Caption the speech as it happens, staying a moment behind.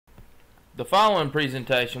The following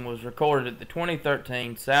presentation was recorded at the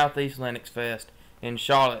 2013 SouthEast LinuxFest in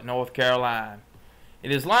Charlotte, North Carolina.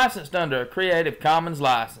 It is licensed under a Creative Commons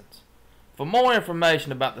license. For more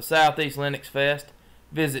information about the SouthEast LinuxFest,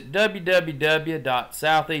 visit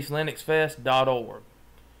www.southeastlinuxfest.org.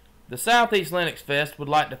 The SouthEast LinuxFest would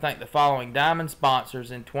like to thank the following diamond sponsors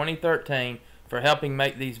in 2013 for helping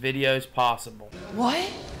make these videos possible. What?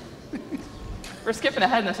 We're skipping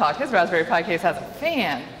ahead in the talk. His Raspberry Pi case has a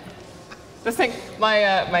fan. This thing,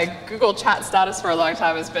 my Google chat status for a long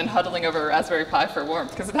time has been huddling over a Raspberry Pi for warmth,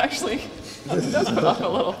 because it actually does put on a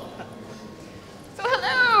little. So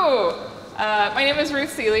hello! My name is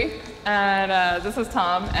Ruth Suehle, and this is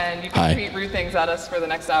Tom, and you can tweet rude things at us for the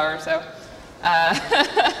next hour or so.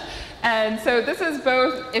 And so this is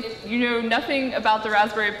both, if you know nothing about the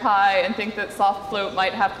Raspberry Pi and think that soft float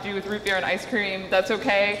might have to do with root beer and ice cream, that's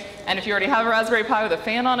okay. And if you already have a Raspberry Pi with a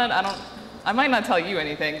fan on it, I might not tell you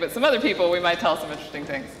anything, but some other people, we might tell some interesting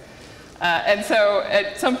things. And so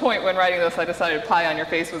at some point when writing this, I decided Pi on Your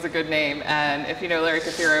Face was a good name. And if you know Larry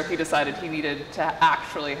Kafiro, he decided he needed to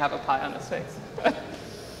actually have a Pi on his face.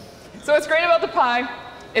 So what's great about the Pi,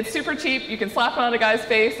 it's super cheap. You can slap it on a guy's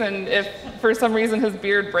face, and if for some reason his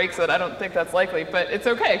beard breaks it, I don't think that's likely, but it's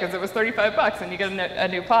okay, because it was 35 bucks and you get a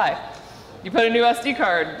new Pi. You put a new SD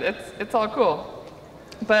card, it's all cool.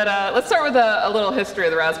 But let's start with a little history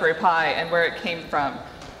of the Raspberry Pi and where it came from.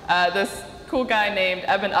 This cool guy named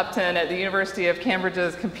Eben Upton at the University of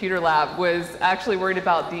Cambridge's computer lab was actually worried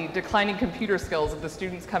about the declining computer skills of the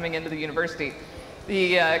students coming into the university.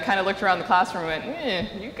 He kind of looked around the classroom and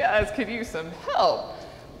went, you guys could use some help.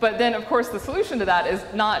 But then, of course, the solution to that is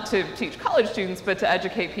not to teach college students, but to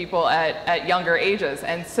educate people at younger ages.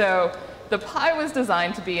 And so the Pi was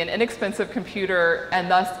designed to be an inexpensive computer and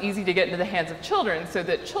thus easy to get into the hands of children, so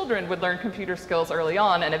that children would learn computer skills early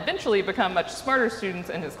on and eventually become much smarter students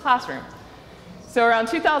in his classroom. So around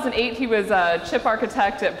 2008, he was a chip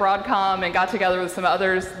architect at Broadcom and got together with some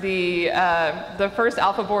others. The first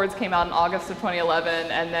alpha boards came out in August of 2011,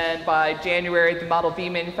 and then by January, the Model B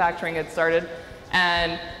manufacturing had started.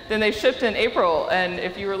 And then they shipped in April, and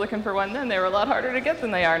if you were looking for one then, they were a lot harder to get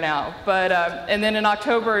than they are now. But, and then in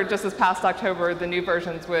October, just this past October, the new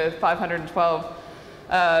versions with 512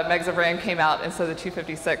 megs of RAM came out instead of the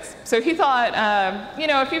 256. So he thought, you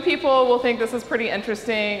know, a few people will think this is pretty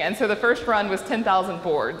interesting, and so the first run was 10,000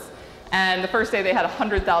 boards. And the first day they had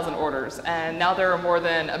 100,000 orders, and now there are more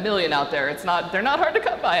than 1 million out there. They're not hard to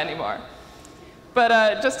come by anymore.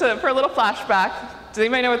 But just for a little flashback, does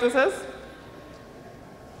anybody know what this is?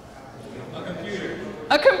 A computer.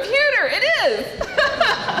 A computer, it is!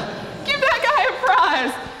 Give that guy a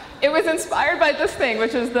prize! It was inspired by this thing,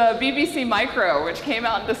 which is the BBC Micro, which came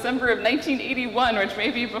out in December of 1981, which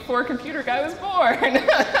may be before Computer Guy was born.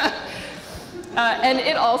 And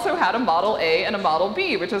it also had a Model A and a Model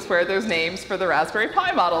B, which is where those names for the Raspberry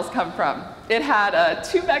Pi models come from. It had a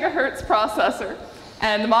 2 megahertz processor,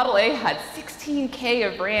 and the Model A had 16K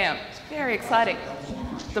of RAM. It's very exciting.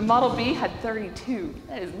 The Model B had 32.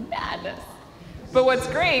 That is madness. But what's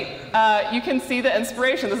great, you can see the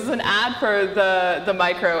inspiration. This is an ad for the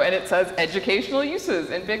Micro, and it says educational uses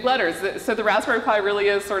in big letters. So the Raspberry Pi really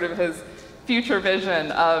is sort of his future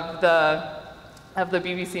vision of the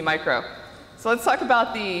BBC Micro. So let's talk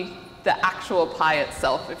about the actual Pi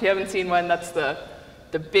itself. If you haven't seen one, that's the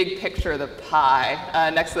big picture of the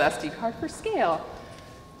Pi next to the SD card for scale.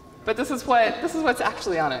 But this is what's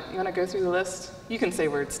actually on it. You want to go through the list? You can say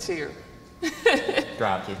words too.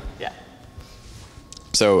 Gotcha. Yeah.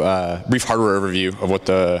 So brief hardware overview of what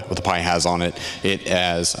the Pi has on it. It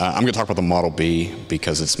has, I'm going to talk about the Model B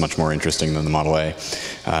because it's much more interesting than the Model A.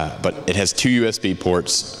 But it has 2 USB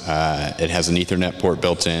ports. It has an Ethernet port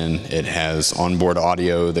built in. It has onboard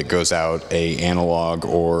audio that goes out, a analog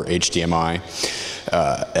or HDMI.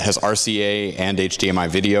 It has RCA and HDMI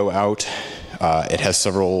video out. It has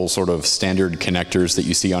several sort of standard connectors that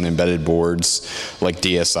you see on embedded boards like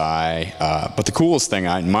DSI. But the coolest thing,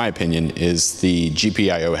 in my opinion, is the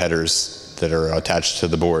GPIO headers that are attached to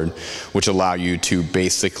the board, which allow you to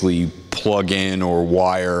basically plug in or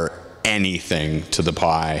wire anything to the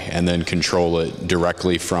Pi and then control it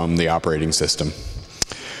directly from the operating system.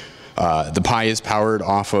 The Pi is powered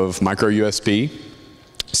off of micro USB.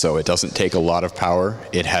 So it doesn't take a lot of power.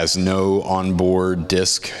 It has no onboard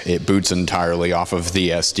disk. It boots entirely off of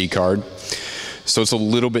the SD card. So it's a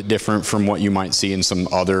little bit different from what you might see in some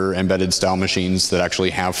other embedded style machines that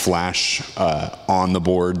actually have flash on the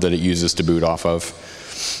board that it uses to boot off of.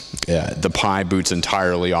 The Pi boots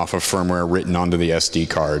entirely off of firmware written onto the SD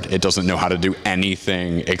card. It doesn't know how to do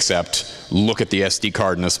anything except look at the SD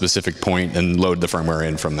card in a specific point and load the firmware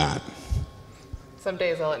in from that. Some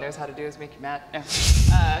days all it knows how to do is make you mad. No.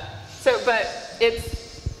 But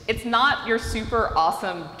it's not your super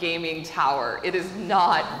awesome gaming tower. It is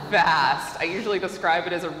not vast. I usually describe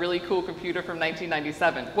it as a really cool computer from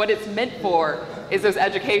 1997. What it's meant for is those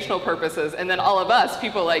educational purposes, and then all of us,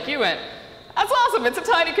 people like you, went, that's awesome, it's a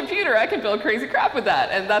tiny computer, I can build crazy crap with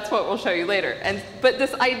that, and that's what we'll show you later. But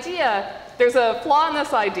this idea, there's a flaw in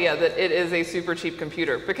this idea that it is a super cheap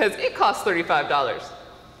computer, because it costs $35.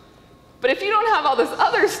 But if you don't have all this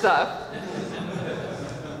other stuff,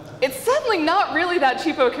 it's suddenly not really that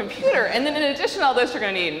cheapo computer. And then in addition to all this, you're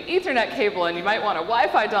going to need an Ethernet cable, and you might want a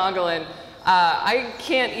Wi-Fi dongle, and I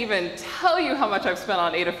can't even tell you how much I've spent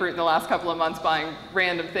on Adafruit in the last couple of months buying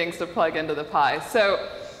random things to plug into the Pi. So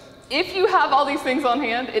if you have all these things on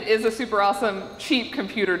hand, it is a super awesome, cheap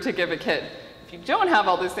computer to give a kid. If you don't have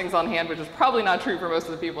all these things on hand, which is probably not true for most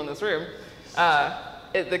of the people in this room,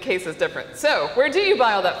 the case is different. So where do you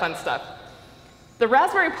buy all that fun stuff? The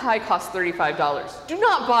Raspberry Pi costs $35. Do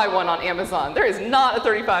not buy one on Amazon. There is not a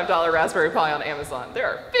 $35 Raspberry Pi on Amazon. There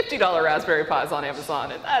are $50 Raspberry Pis on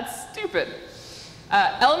Amazon, and that's stupid.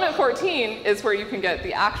 Element 14 is where you can get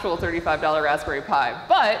the actual $35 Raspberry Pi.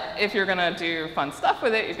 But if you're going to do fun stuff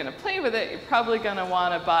with it, you're going to play with it, you're probably going to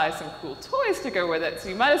want to buy some cool toys to go with it. So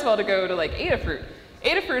you might as well go to like Adafruit.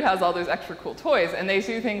 Adafruit has all those extra cool toys, and they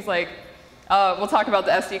do things like, we'll talk about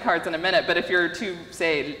the SD cards in a minute, but if you're too,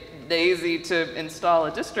 say, lazy to install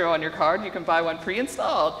a distro on your card, you can buy one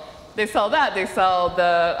pre-installed. They sell that. They sell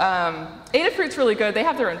the, Adafruit's really good. They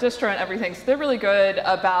have their own distro and everything, so they're really good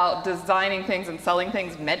about designing things and selling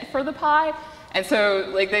things meant for the Pi. And so,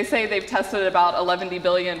 like they say, they've tested about 11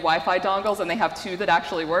 billion Wi-Fi dongles, and they have 2 that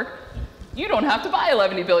actually work. You don't have to buy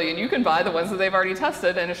 11 billion. You can buy the ones that they've already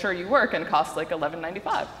tested and assure you work, and cost like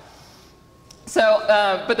 $11.95. So,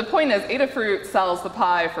 but the point is, Adafruit sells the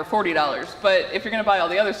Pi for $40, but if you're going to buy all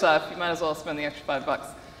the other stuff, you might as well spend the extra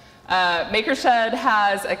 $5. Makershed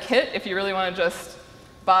has a kit if you really want to just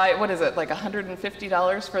buy, what is it, like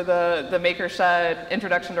 $150 for the Makershed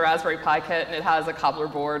Introduction to Raspberry Pi kit, and it has a cobbler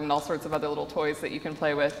board and all sorts of other little toys that you can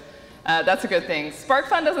play with. That's a good thing.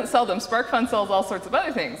 SparkFun doesn't sell them. SparkFun sells all sorts of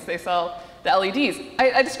other things. They sell the LEDs.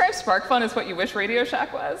 I describe SparkFun as what you wish Radio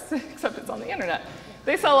Shack was, except it's on the internet.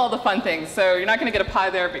 They sell all the fun things, so you're not going to get a Pi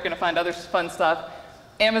there, but you're going to find other fun stuff.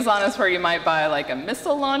 Amazon is where you might buy like a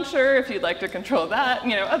missile launcher if you'd like to control that,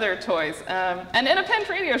 you know, other toys. And in a pinch,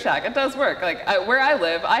 Radio Shack, it does work. Like where I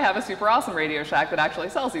live, I have a super awesome Radio Shack that actually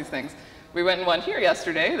sells these things. We went in one here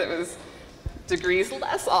yesterday that was degrees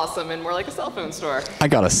less awesome and more like a cell phone store. I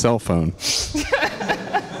got a cell phone.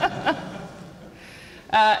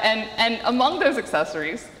 And among those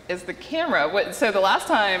accessories is the camera. So the last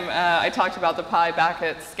time I talked about the Pi back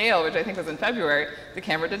at Scale, which I think was in February, the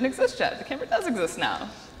camera didn't exist yet. The camera does exist now.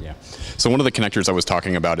 Yeah. So one of the connectors I was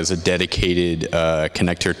talking about is a dedicated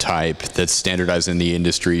connector type that's standardized in the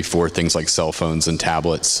industry for things like cell phones and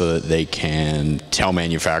tablets, so that they can tell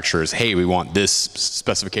manufacturers, hey, we want this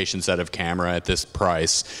specification set of camera at this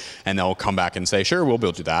price, and they'll come back and say, sure, we'll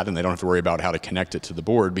build you that, and they don't have to worry about how to connect it to the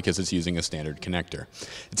board because it's using a standard connector.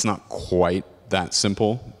 It's not quite that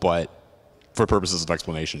simple, but for purposes of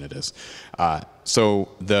explanation, it is. So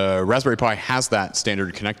the Raspberry Pi has that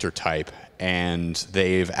standard connector type, and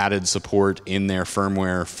they've added support in their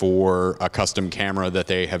firmware for a custom camera that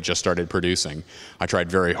they have just started producing. I tried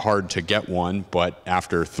very hard to get one, but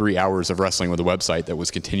after 3 hours of wrestling with a website that was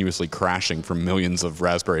continuously crashing from millions of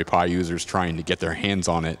Raspberry Pi users trying to get their hands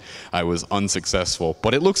on it, I was unsuccessful.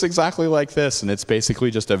 But it looks exactly like this, and it's basically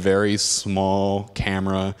just a very small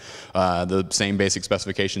camera, the same basic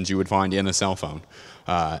specifications you would find in a cell phone.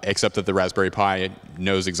 Except that the Raspberry Pi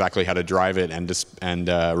knows exactly how to drive it and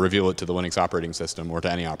reveal it to the Linux operating system or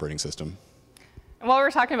to any operating system. And while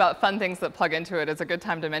we're talking about fun things that plug into it, it's a good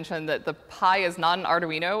time to mention that the Pi is not an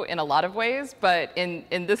Arduino in a lot of ways, but in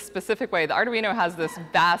this specific way, the Arduino has this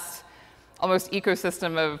vast, almost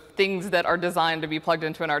ecosystem of things that are designed to be plugged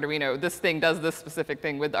into an Arduino. This thing does this specific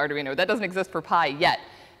thing with the Arduino. That doesn't exist for Pi yet.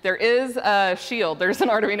 There is a shield, there's an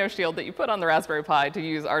Arduino shield that you put on the Raspberry Pi to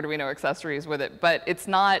use Arduino accessories with it, but it's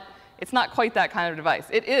not quite that kind of device.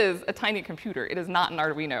 It is a tiny computer. It is not an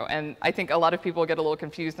Arduino, and I think a lot of people get a little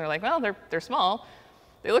confused, and they're like, well, they're small.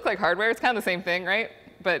 They look like hardware. It's kind of the same thing, right?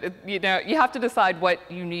 But you know, you have to decide what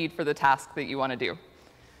you need for the task that you want to do.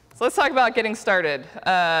 So let's talk about getting started.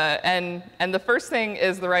 And the first thing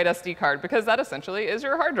is the right SD card, because that essentially is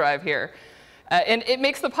your hard drive here. And it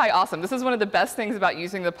makes the Pi awesome. This is one of the best things about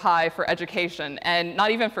using the Pi for education, and not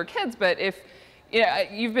even for kids, but if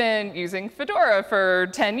you've been using Fedora for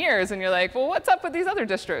 10 years and you're like, well, what's up with these other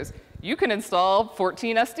distros? you can install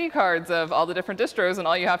 14 SD cards of all the different distros, and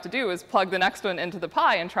all you have to do is plug the next one into the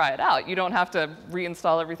Pi and try it out. You don't have to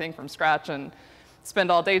reinstall everything from scratch and spend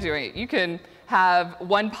all day doing it. You can have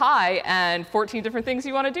one Pi and 14 different things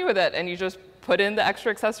you want to do with it, and you just put in the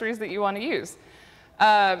extra accessories that you want to use.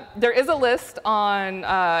 There is a list on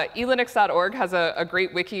elinux.org, has a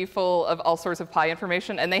great wiki full of all sorts of Pi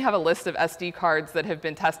information, and they have a list of SD cards that have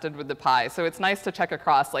been tested with the Pi. So it's nice to check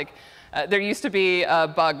across. Like, there used to be a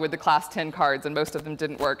bug with the class 10 cards, and most of them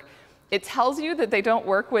didn't work. It tells you that they don't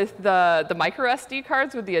work with the micro SD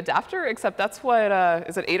cards with the adapter, except that's what,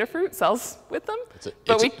 is it Adafruit sells with them? It's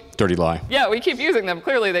a dirty lie. Yeah, we keep using them.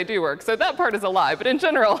 Clearly they do work. So that part is a lie. But in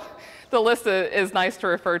general, the list is nice to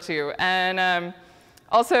refer to. And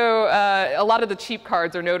also, a lot of the cheap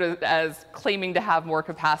cards are noted as claiming to have more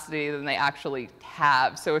capacity than they actually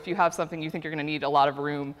have. So if you have something you think you're going to need a lot of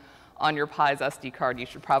room on your Pi's SD card, you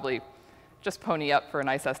should probably just pony up for a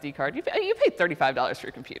nice SD card. You paid $35 for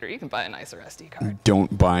your computer. You can buy a nicer SD card.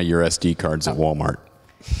 Don't buy your SD cards at Walmart.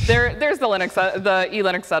 There's the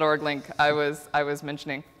elinux.org link I was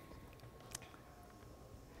mentioning.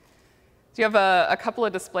 Do you have a couple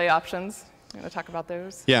of display options? You want to talk about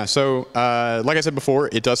those? Yeah, so like I said before,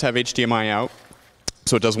 it does have HDMI out.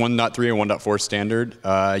 So it does 1.3 and 1.4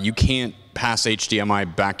 standard. You can't pass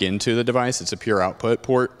HDMI back into the device. It's a pure output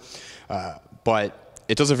port. But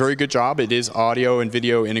it does a very good job. It is audio and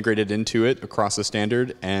video integrated into it across the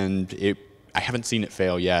standard, and I haven't seen it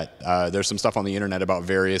fail yet. There's some stuff on the internet about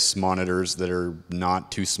various monitors that are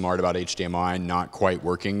not too smart about HDMI, not quite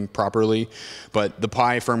working properly. But the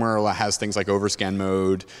Pi firmware has things like overscan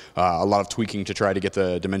mode, a lot of tweaking to try to get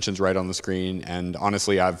the dimensions right on the screen. And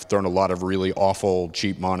honestly, I've thrown a lot of really awful,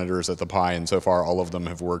 cheap monitors at the Pi, and so far all of them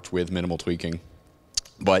have worked with minimal tweaking.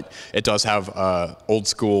 But it does have old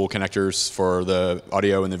school connectors for the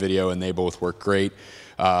audio and the video, and they both work great.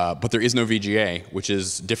 But there is no VGA, which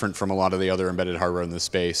is different from a lot of the other embedded hardware in this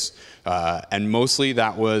space. And mostly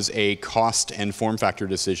that was a cost and form factor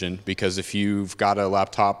decision, because if you've got a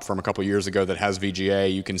laptop from a couple years ago that has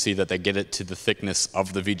VGA, you can see that they get it to the thickness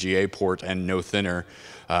of the VGA port and no thinner.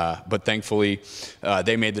 But thankfully,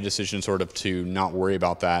 they made the decision sort of to not worry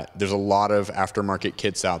about that. There's a lot of aftermarket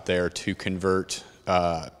kits out there to convert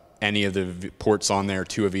any of the ports on there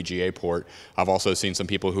to a VGA port. I've also seen some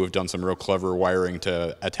people who have done some real clever wiring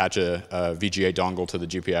to attach a VGA dongle to the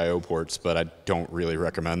GPIO ports, but I don't really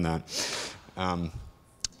recommend that.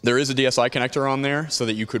 There is a DSI connector on there so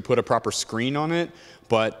that you could put a proper screen on it,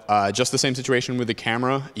 but just the same situation with the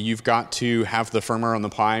camera. You've got to have the firmware on the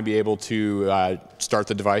Pi be able to start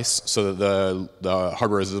the device so that the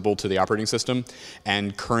hardware is visible to the operating system,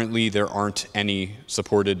 and currently there aren't any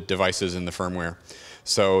supported devices in the firmware.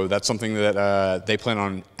 So that's something that they plan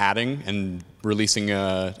on adding and releasing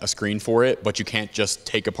a screen for it, but you can't just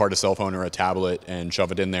take apart a cell phone or a tablet and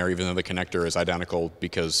shove it in there even though the connector is identical,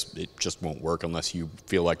 because it just won't work unless you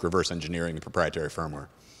feel like reverse engineering the proprietary firmware.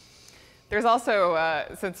 There's also,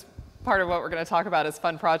 since part of what we're going to talk about is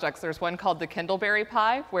fun projects, there's one called the Kindleberry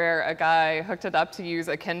Pi, where a guy hooked it up to use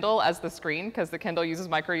a Kindle as the screen, because the Kindle uses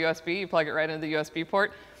micro USB. You plug it right into the USB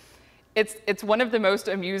port. It's one of the most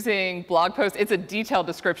amusing blog posts. It's a detailed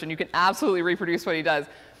description. You can absolutely reproduce what he does.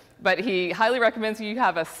 But he highly recommends you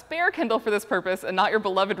have a spare Kindle for this purpose and not your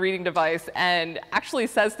beloved reading device, and actually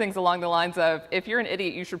says things along the lines of, if you're an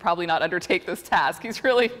idiot, you should probably not undertake this task. He's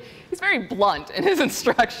very blunt in his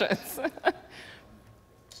instructions.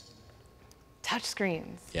 Touch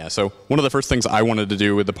screens. Yeah, so one of the first things I wanted to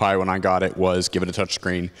do with the Pi when I got it was give it a touch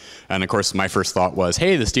screen. And of course, my first thought was,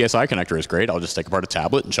 hey, this DSI connector is great. I'll just take apart a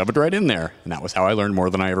tablet and shove it right in there. And that was how I learned more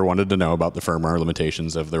than I ever wanted to know about the firmware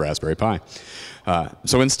limitations of the Raspberry Pi.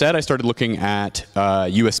 So instead, I started looking at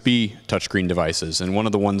USB touchscreen devices. And one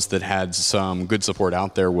of the ones that had some good support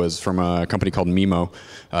out there was from a company called Mimo.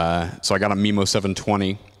 So I got a Mimo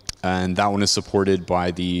 720. And that one is supported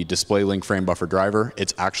by the DisplayLink frame buffer driver.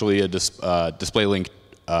 It's actually a DisplayLink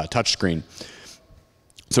touchscreen.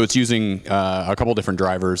 So it's using a couple different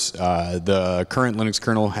drivers. The current Linux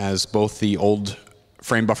kernel has both the old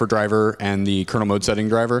frame buffer driver and the kernel mode setting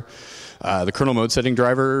driver. The kernel mode setting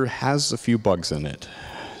driver has a few bugs in it.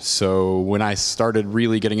 So when I started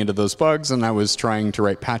really getting into those bugs and I was trying to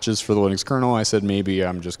write patches for the Linux kernel, I said maybe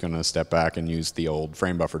I'm just going to step back and use the old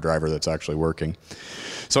frame buffer driver that's actually working.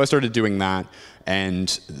 So I started doing that, and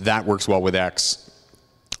that works well with X.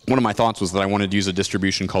 One of my thoughts was that I wanted to use a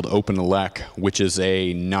distribution called OpenELEC, which is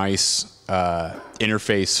a nice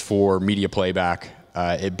interface for media playback.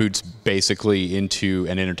 It boots basically into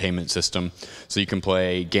an entertainment system. So you can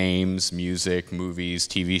play games, music, movies,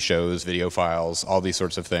 TV shows, video files, all these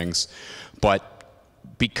sorts of things. But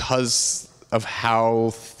because of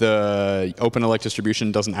how the OpenELEC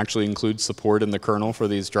distribution doesn't actually include support in the kernel for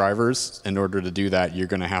these drivers. In order to do that, you're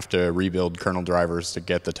going to have to rebuild kernel drivers to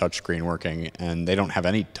get the touchscreen working, and they don't have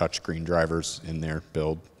any touchscreen drivers in their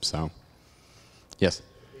build. So, yes,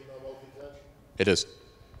 it is.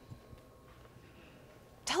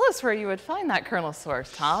 Tell us where you would find that kernel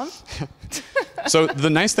source, Tom. So the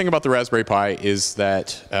nice thing about the Raspberry Pi is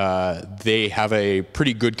that they have a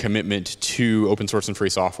pretty good commitment to open source and free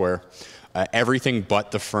software. Everything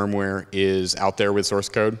but the firmware is out there with source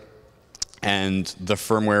code. And the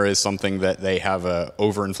firmware is something that they have a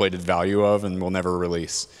overinflated value of and will never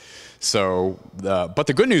release. So, but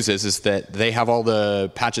the good news is that they have all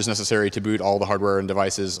the patches necessary to boot all the hardware and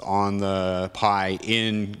devices on the Pi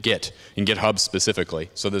in GitHub specifically.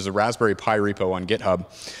 So there's a Raspberry Pi repo on GitHub.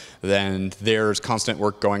 Then there's constant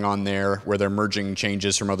work going on there where they're merging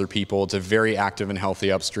changes from other people. It's a very active and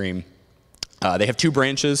healthy upstream. They have 2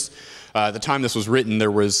 branches. At the time this was written,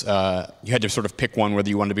 there was you had to sort of pick one, whether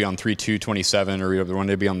you wanted to be on 3.2.27 or you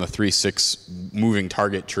wanted to be on the 3.6 moving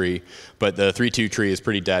target tree. But the 3.2 tree is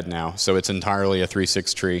pretty dead now, so it's entirely a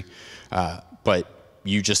 3.6 tree. But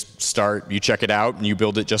you just start, you check it out, and you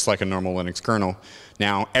build it just like a normal Linux kernel.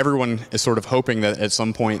 Now, everyone is sort of hoping that at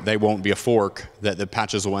some point they won't be a fork, that the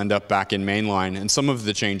patches will end up back in mainline. And some of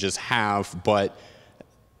the changes have, but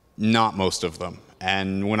not most of them.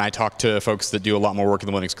 And when I talk to folks that do a lot more work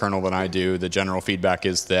in the Linux kernel than I do, the general feedback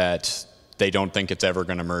is that they don't think it's ever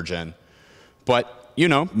going to merge in. But, you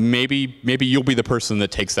know, maybe you'll be the person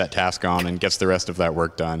that takes that task on and gets the rest of that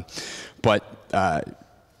work done. But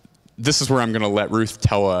this is where I'm going to let Ruth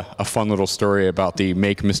tell a fun little story about the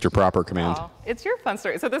make Mr. Proper command. Oh, it's your fun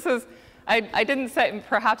story. So this is, I didn't say,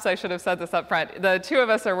 perhaps I should have said this up front. The 2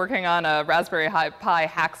 of us are working on a Raspberry Pi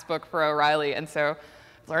hacks book for O'Reilly, and so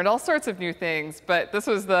learned all sorts of new things, but this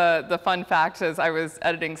was the fun fact as I was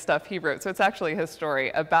editing stuff he wrote. So it's actually his story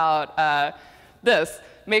about this.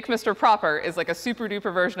 Make Mr. Proper is like a super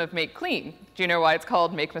duper version of Make Clean. Do you know why it's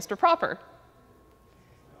called Make Mr. Proper?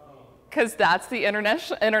 Because that's the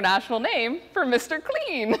international name for Mr.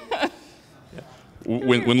 Clean.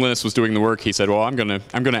 When Linus was doing the work, he said, well, I'm gonna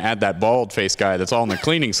add that bald face guy that's all in the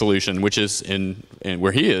cleaning solution, which is in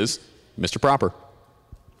where he is, Mr. Proper.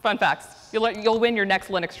 Fun facts. You'll win your next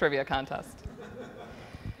Linux trivia contest.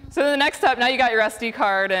 So the next step, now you got your SD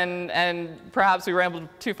card, and perhaps we rambled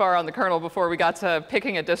too far on the kernel before we got to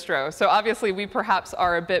picking a distro. So obviously, we perhaps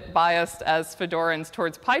are a bit biased as Fedorans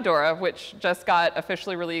towards Pydora, which just got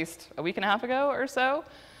officially released a week and a half ago or so.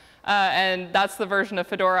 And that's the version of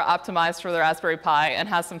Fedora optimized for the Raspberry Pi and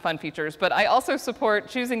has some fun features. But I also support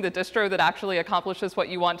choosing the distro that actually accomplishes what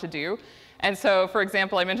you want to do. And so, for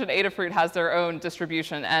example, I mentioned Adafruit has their own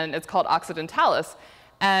distribution, and it's called Occidentalis.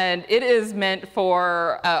 And it is meant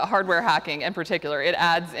for hardware hacking in particular. It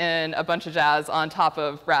adds in a bunch of jazz on top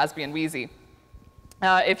of Raspbian and Wheezy.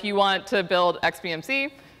 If you want to build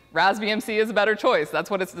XBMC, RasBMC is a better choice. That's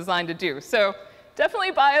what it's designed to do. So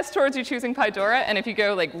definitely biased towards you choosing Pydora. And if you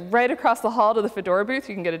go like right across the hall to the Fedora booth,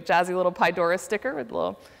 you can get a jazzy little Pydora sticker with a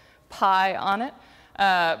little Pi on it.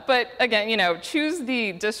 But again, you know, choose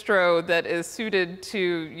the distro that is suited to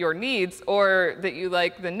your needs, or that you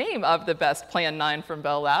like the name of the best Plan 9 from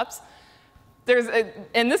Bell Labs.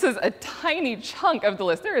 And this is a tiny chunk of the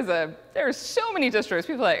list. There are so many distros.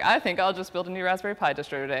 People are like, I think I'll just build a new Raspberry Pi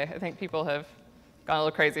distro today. I think people have gone a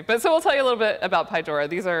little crazy. But so we'll tell you a little bit about Pydora.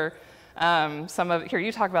 These are some of, here,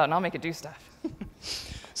 you talk about it, and I'll make it do stuff.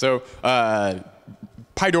 So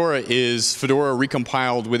Pydora is Fedora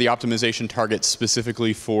recompiled with the optimization targets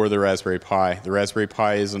specifically for the Raspberry Pi. The Raspberry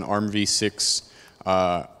Pi is an ARM v6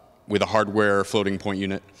 with a hardware floating point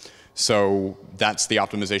unit. So that's the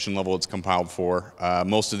optimization level it's compiled for.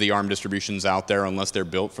 Most of the ARM distributions out there, unless they're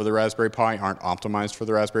built for the Raspberry Pi, aren't optimized for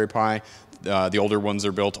the Raspberry Pi. The older ones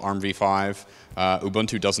are built ARM v5.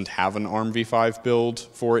 Ubuntu doesn't have an ARM v5 build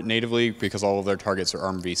for it natively because all of their targets are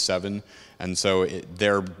ARM v7. And so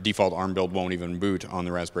their default ARM build won't even boot on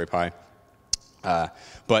the Raspberry Pi.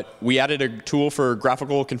 But we added a tool for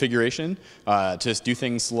graphical configuration to do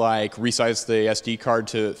things like resize the SD card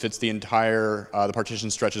to fits the entire, the partition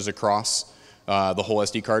stretches across the whole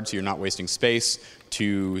SD card so you're not wasting space,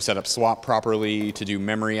 to set up swap properly, to do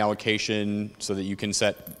memory allocation so that you can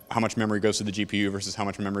set how much memory goes to the GPU versus how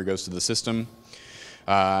much memory goes to the system.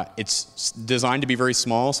 It's designed to be very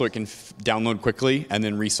small so it can download quickly and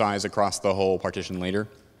then resize across the whole partition later.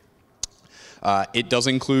 It does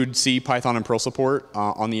include C, Python, and Perl support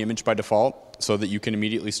on the image by default so that you can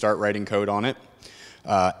immediately start writing code on it.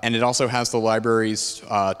 And it also has the libraries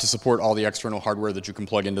to support all the external hardware that you can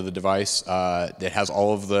plug into the device. It has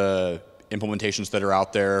all of the implementations that are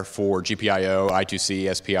out there for GPIO,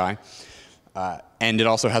 I2C, SPI. And it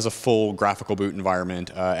also has a full graphical boot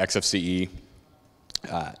environment, XFCE,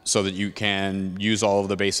 so that you can use all of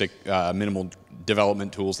the basic minimal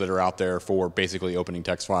development tools that are out there for basically opening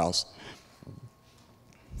text files.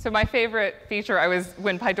 So my favorite feature,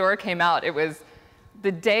 when Pydora came out, it was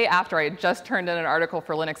the day after I had just turned in an article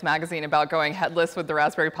for Linux Magazine about going headless with the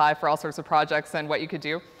Raspberry Pi for all sorts of projects and what you could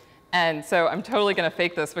do. And so I'm totally going to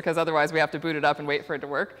fake this because otherwise we have to boot it up and wait for it to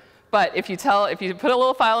work. But if you put a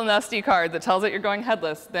little file in the SD card that tells it you're going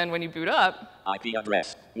headless, then when you boot up, IP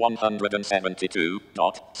address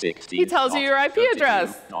 172.16. he tells you your IP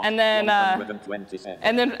address, and then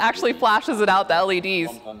actually flashes it out the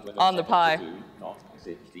LEDs on the Pi.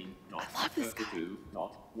 I love this guy.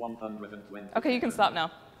 Okay, you can stop now.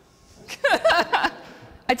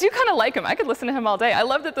 I do kind of like him. I could listen to him all day. I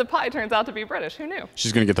love that the Pi turns out to be British. Who knew?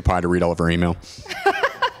 She's going to get the Pi to read all of her email.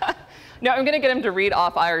 No, I'm going to get him to read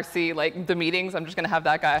off IRC, like the meetings. I'm just going to have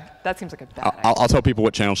that guy. That seems like a bad idea. I'll tell people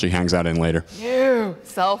what channel she hangs out in later. No.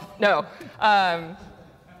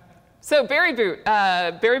 So Berry Boot.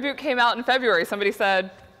 Berry Boot came out in February. Somebody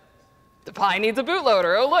said, the Pi needs a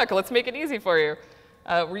bootloader. Oh, look, let's make it easy for you.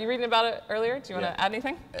 Were you reading about it earlier? Do you want to add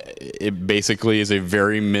anything? It basically is a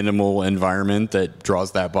very minimal environment that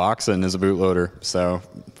draws that box and is a bootloader. So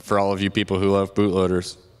for all of you people who love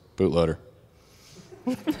bootloaders, bootloader.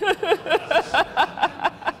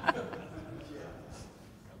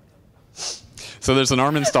 So there's an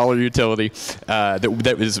ARM installer utility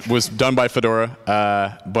that was done by Fedora,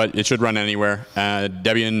 but it should run anywhere.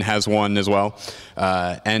 Debian has one as well.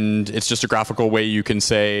 And it's just a graphical way you can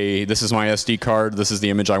say, this is my SD card, this is the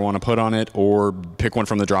image I want to put on it, or pick one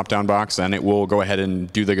from the drop-down box, and it will go ahead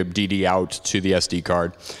and do the DD out to the SD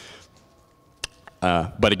card.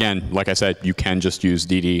 But again, like I said, you can just use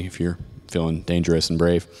DD if you're feeling dangerous and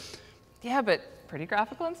brave. Yeah, but pretty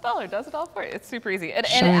graphical installer does it all for you. It's super easy. And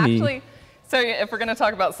actually, so if we're going to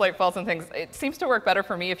talk about slight faults and things, it seems to work better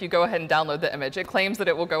for me if you go ahead and download the image. It claims that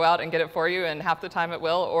it will go out and get it for you, and half the time it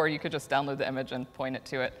will, or you could just download the image and point it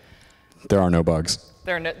to it. There are no bugs.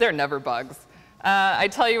 There are never bugs. I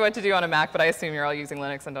tell you what to do on a Mac, but I assume you're all using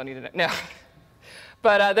Linux and don't need it. No.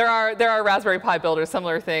 But there are Raspberry Pi builders,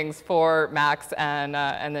 similar things for Macs, and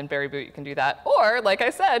then Berry Boot, you can do that. Or, like I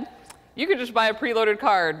said, you could just buy a preloaded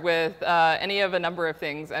card with any of a number of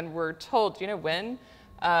things, and we're told, do you know when?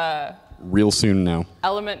 Real soon now.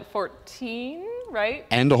 Element 14, right?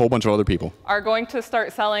 And a whole bunch of other people are going to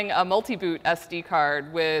start selling a multi-boot SD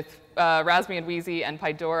card with Raspberry and Wheezy and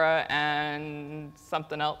Pydora and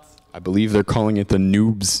something else. I believe they're calling it the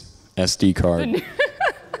Noobs SD card.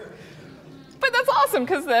 But that's awesome,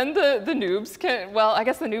 because then the noobs can, well, I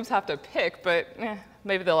guess the noobs have to pick, but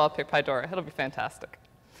maybe they'll all pick Pydora. It'll be fantastic.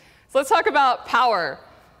 So let's talk about power.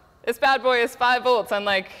 This bad boy is 5 volts,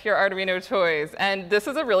 unlike your Arduino toys. And this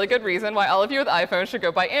is a really good reason why all of you with iPhones should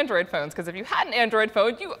go buy Android phones, because if you had an Android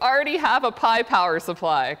phone, you already have a Pi power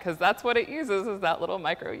supply, because that's what it uses, is that little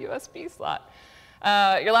micro USB slot.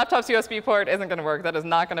 Your laptop's USB port isn't going to work. That is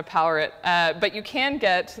not going to power it. But you can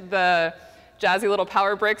get the jazzy little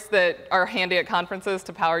power bricks that are handy at conferences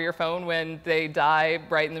to power your phone when they die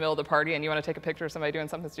right in the middle of the party and you want to take a picture of somebody doing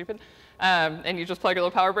something stupid. And you just plug your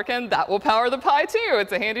little power brick in. That will power the Pi, too.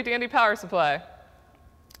 It's a handy-dandy power supply.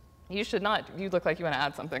 You should not. You look like you want to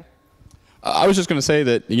add something. I was just going to say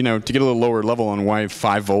that, you know, to get a little lower level on why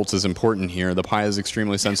 5 volts is important here, the Pi is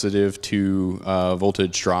extremely sensitive to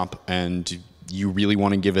voltage drop, and you really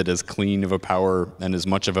want to give it as clean of a power and as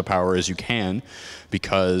much of a power as you can,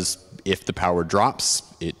 because if the power drops,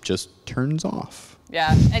 it just turns off.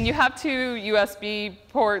 Yeah, and you have 2 USB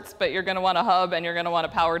ports, but you're going to want a hub, and you're going to want a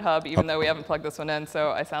powered hub, even though we haven't plugged this one in,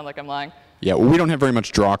 so I sound like I'm lying. Yeah, well, we don't have very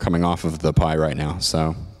much draw coming off of the Pi right now,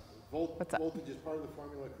 so. What's that? Voltage is part of the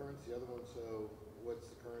formula, current's the other one, so what's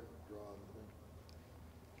the current draw on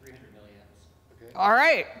the thing? 300 milliamps. Okay. All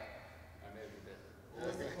right. What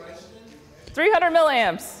was the question? 300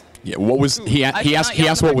 milliamps. Yeah, what was he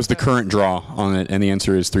asked what was the current draw on it, and the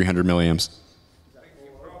answer is 300 milliamps. I think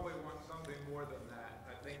you probably want something more than that.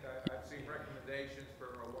 I think I've seen recommendations for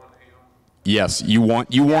a 1 amp. Yes, you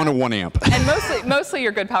want a 1 amp. And mostly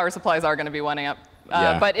your good power supplies are going to be 1 amp.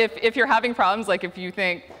 Yeah. But if you're having problems, like if you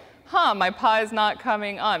think, my Pi's not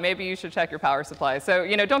coming on, maybe you should check your power supply. So,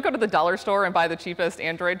 you know, don't go to the dollar store and buy the cheapest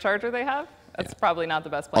Android charger they have. That's probably not the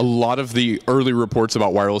best place. A lot of the early reports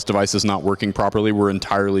about wireless devices not working properly were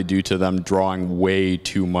entirely due to them drawing way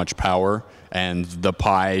too much power, and the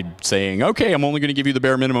Pi saying, okay, I'm only going to give you the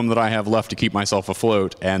bare minimum that I have left to keep myself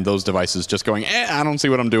afloat, and those devices just going, I don't see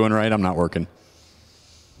what I'm doing right, I'm not working.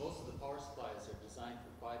 Most of the power supplies are designed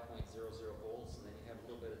for 5.00 volts, and then you have a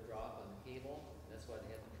little bit of drop on the cable. That's why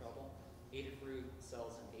they have the trouble. Adafruit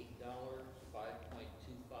sells an $8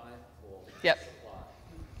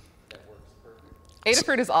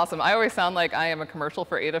 Adafruit is awesome. I always sound like I am a commercial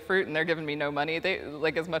for Adafruit, and they're giving me no money. They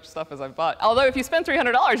like as much stuff as I've bought. Although if you spend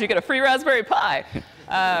 $300, you get a free Raspberry Pi.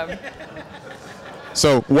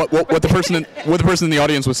 So what the person in the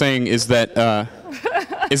audience was saying is that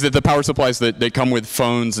the power supplies that come with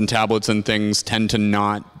phones and tablets and things tend to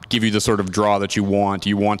not give you the sort of draw that you want.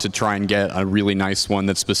 You want to try and get a really nice one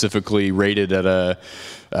that's specifically rated at a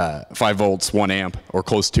 5 volts, 1 amp, or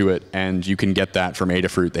close to it, and you can get that from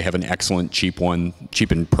Adafruit. They have an excellent cheap one,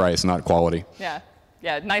 cheap in price, not quality. Yeah.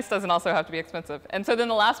 Yeah, nice doesn't also have to be expensive. And so then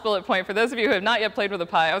the last bullet point, for those of you who have not yet played with a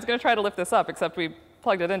Pi, I was going to try to lift this up, except we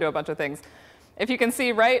plugged it into a bunch of things. If you can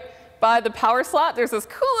see right by the power slot, there's this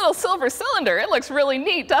cool little silver cylinder. It looks really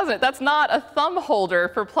neat, doesn't it? That's not a thumb holder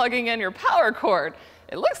for plugging in your power cord.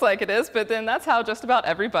 It looks like it is, but then that's how just about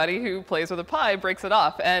everybody who plays with a Pi breaks it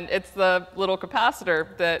off. And it's the little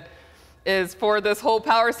capacitor that is for this whole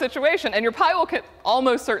power situation. And your Pi will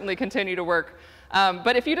almost certainly continue to work.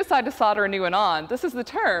 But if you decide to solder a new one on, this is the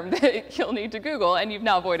term that you'll need to Google, and you've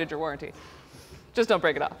now voided your warranty. Just don't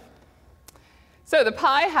break it off. So the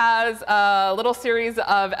Pi has a little series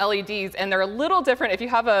of LEDs, and they're a little different. If you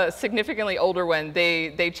have a significantly older one,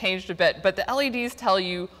 they changed a bit. But the LEDs tell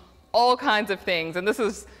you all kinds of things. And this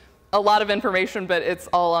is a lot of information, but it's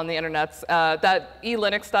all on the internet. That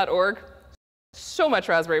elinux.org, so much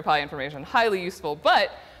Raspberry Pi information, highly useful.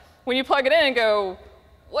 But when you plug it in and go,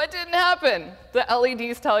 what didn't happen? The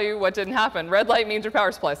LEDs tell you what didn't happen. Red light means your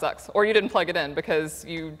power supply sucks, or you didn't plug it in because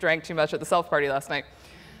you drank too much at the self party last night.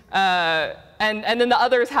 And then the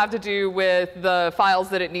others have to do with the files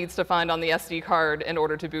that it needs to find on the SD card in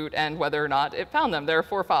order to boot and whether or not it found them. There are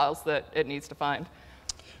 4 files that it needs to find.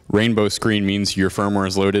 Rainbow screen means your firmware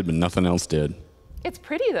is loaded, but nothing else did. It's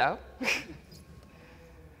pretty, though.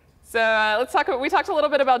 So let's talk about, we talked a little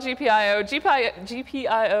bit about GPIO.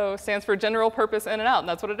 GPIO stands for general purpose in and out, and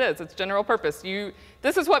that's what it is. It's general purpose.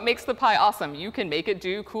 This is what makes the Pi awesome. You can make it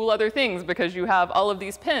do cool other things because you have all of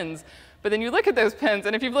these pins. But then you look at those pins,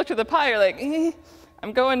 and if you've looked at the Pi, you're like,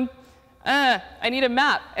 I'm going, I need a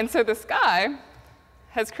map. And so this guy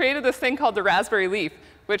has created this thing called the Raspberry Leaf,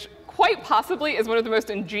 which quite possibly is one of the most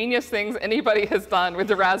ingenious things anybody has done with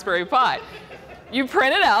the Raspberry Pi. You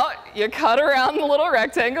print it out, you cut around the little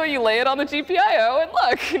rectangle, you lay it on the GPIO, and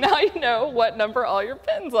look, now you know what number all your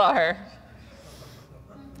pins are.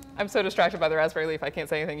 I'm so distracted by the Raspberry Leaf, I can't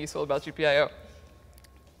say anything useful about GPIO.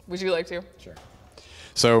 Would you like to? Sure.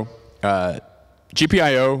 So,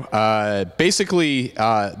 GPIO, basically,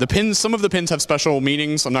 the pins, some of the pins have special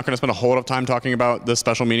meanings. I'm not going to spend a whole lot of time talking about the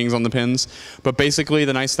special meanings on the pins. But basically,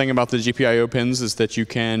 the nice thing about the GPIO pins is that you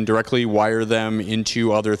can directly wire them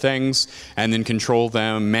into other things and then control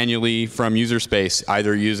them manually from user space,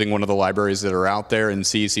 either using one of the libraries that are out there in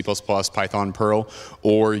C, C++, Python, Perl,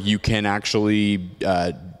 or you can actually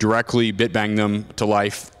directly bitbang them to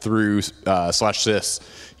life through /sys.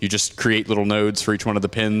 You just create little nodes for each one of the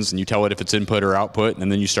pins, and you tell it if it's input or output,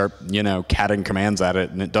 and then you start, catting commands at it,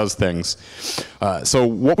 and it does things. So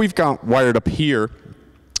what we've got wired up here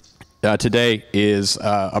today is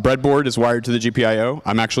a breadboard is wired to the GPIO.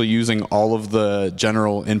 I'm actually using all of the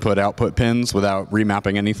general input-output pins without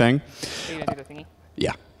remapping anything. Are you gonna do the thingy?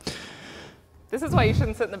 Yeah. This is why you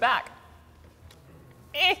shouldn't sit in the back.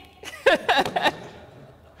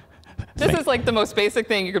 This is like the most basic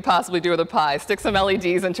thing you could possibly do with a Pi. Stick some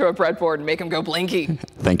LEDs into a breadboard and make them go blinky.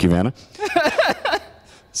 Thank you, Vanna.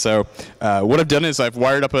 So what I've done is I've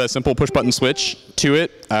wired up a simple push-button switch to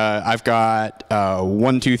it. I've got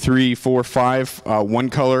 1, 2, 3, 4, 5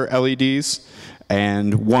 one-color LEDs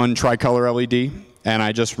and 1 tricolor LED. And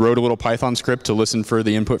I just wrote a little Python script to listen for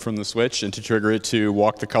the input from the switch and to trigger it to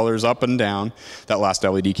walk the colors up and down. That last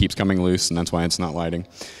LED keeps coming loose, and that's why it's not lighting.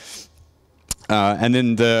 And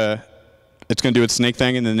then it's going to do its snake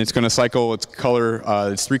thing, and then it's going to cycle its color,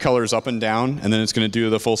 its 3 colors up and down, and then it's going to do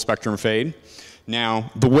the full spectrum fade.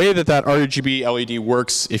 Now, the way that RGB LED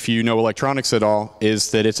works, if you know electronics at all,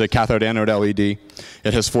 is that it's a cathode anode LED.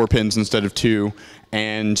 It has 4 pins instead of 2,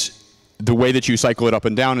 and the way that you cycle it up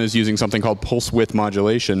and down is using something called pulse width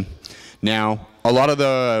modulation. Now, a lot of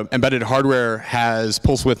the embedded hardware has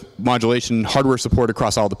pulse width modulation hardware support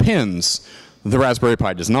across all the pins. The Raspberry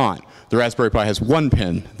Pi does not. The Raspberry Pi has 1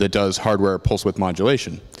 pin that does hardware pulse width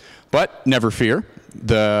modulation. But never fear,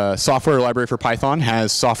 the software library for Python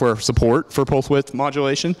has software support for pulse width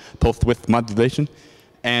modulation,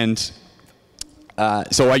 and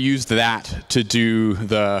so I used that to do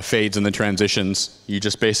the fades and the transitions. You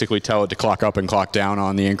just basically tell it to clock up and clock down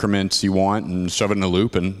on the increments you want and shove it in a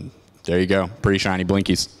loop, and there you go, pretty shiny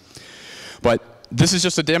blinkies. But this is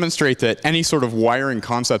just to demonstrate that any sort of wiring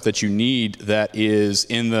concept that you need that is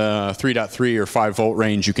in the 3.3 or 5 volt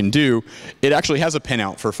range you can do. It actually has a pin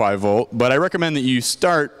out for 5 volt, but I recommend that you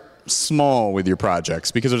start small with your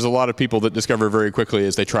projects, because there's a lot of people that discover very quickly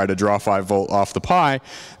as they try to draw 5 volt off the Pi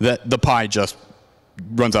that the Pi just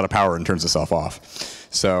runs out of power and turns itself off.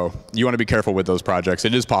 So you want to be careful with those projects.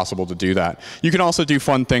 It is possible to do that. You can also do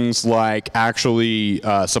fun things like actually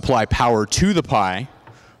supply power to the Pi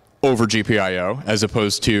over GPIO as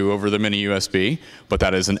opposed to over the mini USB, but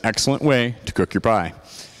that is an excellent way to cook your Pi.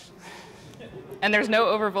 And there's no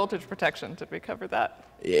over voltage protection. Did we cover that?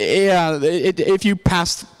 Yeah, if you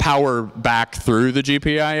pass power back through the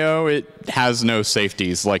GPIO, it has no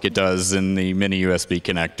safeties like it does in the mini USB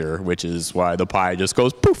connector, which is why the Pi just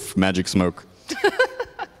goes poof, magic smoke.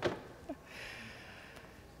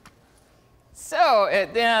 So,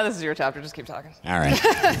 yeah, this is your chapter. Just keep talking. All right.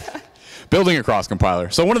 Building a cross compiler.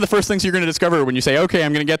 So one of the first things you're going to discover when you say, okay,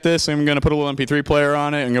 I'm going to get this, I'm going to put a little MP3 player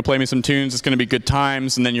on it, I'm going to play me some tunes, it's going to be good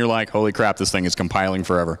times, and then you're like, holy crap, this thing is compiling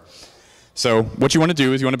forever. So what you want to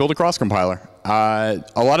do is you want to build a cross compiler. A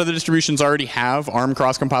lot of the distributions already have ARM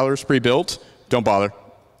cross compilers pre-built. Don't bother.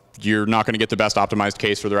 You're not going to get the best optimized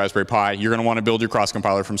case for the Raspberry Pi. You're going to want to build your cross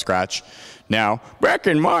compiler from scratch. Now, back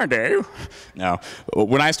in my day,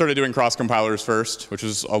 when I started doing cross compilers first, which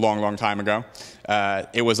was a long, long time ago,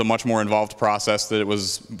 it was a much more involved process that it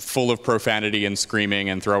was full of profanity and screaming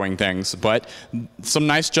and throwing things. But some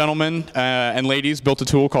nice gentlemen and ladies built a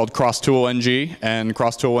tool called CrossToolNG, and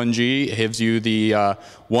CrossToolNG gives you the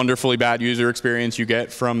wonderfully bad user experience you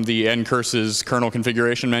get from the ncurses kernel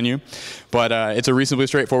configuration menu. But it's a reasonably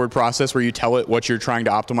straightforward process where you tell it what you're trying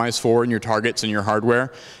to optimize for and your targets and your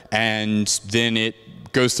hardware, and then it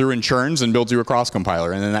goes through and churns and builds you a cross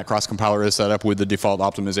compiler, and then that cross compiler is set up with the default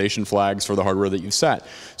optimization flags for the hardware that you've set.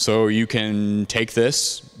 So you can take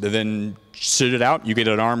this, then shit it out, you get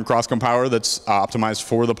an ARM cross compiler that's optimized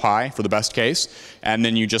for the Pi for the best case, and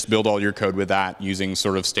then you just build all your code with that using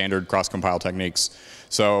sort of standard cross compile techniques.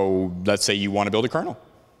 So let's say you want to build a kernel.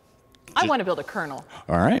 I want to build a kernel.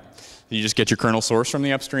 All right. You just get your kernel source from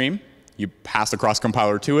the upstream. You pass the cross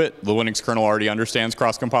compiler to it. The Linux kernel already understands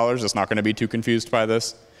cross compilers. It's not going to be too confused by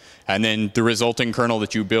this. And then the resulting kernel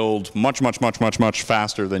that you build much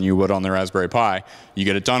faster than you would on the Raspberry Pi. You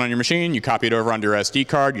get it done on your machine. You copy it over onto your SD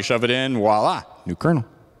card. You shove it in. Voila, new kernel.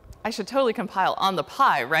 I should totally compile on the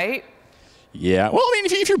Pi, right? Yeah. Well, I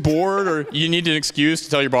mean, if you're bored or you need an excuse to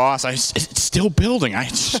tell your boss, it's still building.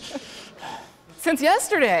 Since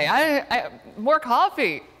yesterday, I more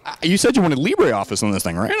coffee. You said you wanted LibreOffice on this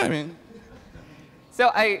thing, right? I mean. So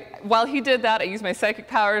while he did that, I used my psychic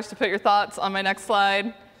powers to put your thoughts on my next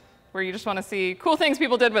slide, where you just want to see cool things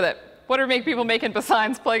people did with it. What are people making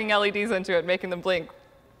besides plugging LEDs into it, making them blink?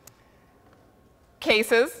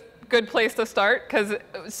 Cases, good place to start.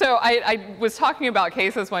 So I was talking about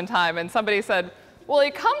cases one time, and somebody said, well,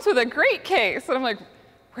 it comes with a great case. And I'm like,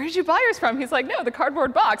 where did you buy yours from? He's like, no, the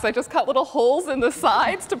cardboard box. I just cut little holes in the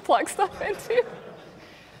sides to plug stuff into.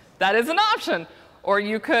 That is an option. Or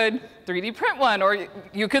you could 3D print one, or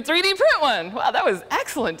you could 3D print one. Wow, that was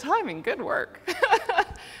excellent timing, good work.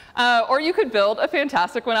 Or you could build a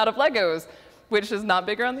fantastic one out of Legos, which is not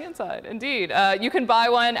bigger on the inside, indeed. You can buy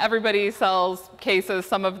one, everybody sells cases,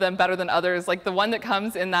 some of them better than others. Like the one that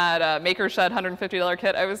comes in that Maker Shed $150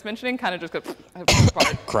 kit I was mentioning, kind of just goes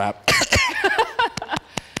apart. Crap.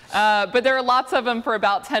 But there are lots of them for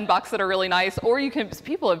about $10 that are really nice, or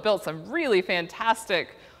people have built some really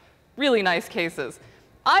fantastic, really nice cases.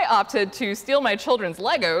 I opted to steal my children's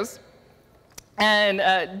Legos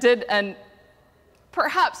and did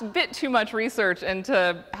perhaps a bit too much research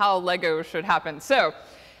into how Lego should happen. So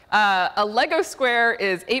a Lego square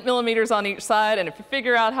is 8 millimeters on each side, and if you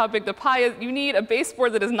figure out how big the Pi is, you need a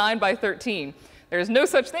baseboard that is 9 by 13. There's no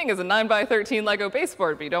such thing as a 9 by 13 Lego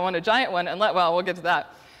baseboard, but you don't want a giant one, well, we'll get to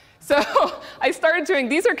that. So I started doing,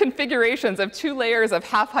 these are configurations of 2 layers of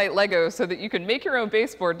half-height Lego so that you can make your own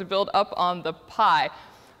baseboard to build up on the Pi.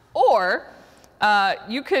 Or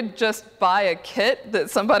you could just buy a kit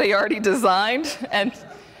that somebody already designed, and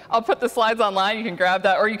I'll put the slides online, you can grab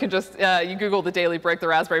that, or you can just, you Google the Daily Break, the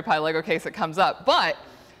Raspberry Pi Lego case, it comes up. But,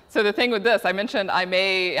 so the thing with this, I mentioned I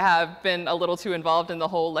may have been a little too involved in the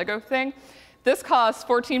whole Lego thing. This costs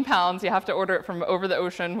 14 pounds, you have to order it from over the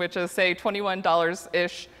ocean, which is, say,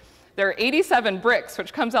 $21-ish. There are 87 bricks,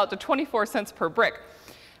 which comes out to 24 cents per brick.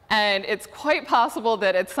 And it's quite possible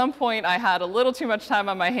that at some point I had a little too much time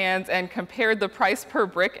on my hands and compared the price per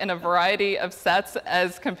brick in a variety of sets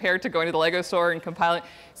as compared to going to the Lego store and compiling.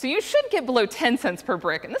 So you should get below 10 cents per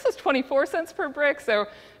brick. And this is 24 cents per brick. So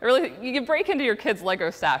really, you can break into your kids' Lego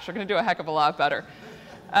stash. You're going to do a heck of a lot better.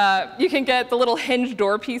 You can get the little hinge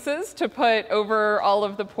door pieces to put over all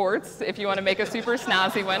of the ports if you want to make a super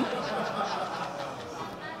snazzy one.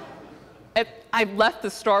 I left the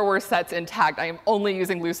Star Wars sets intact. I am only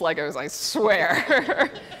using loose Legos, I swear.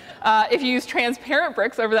 If you use transparent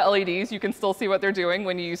bricks over the LEDs, you can still see what they're doing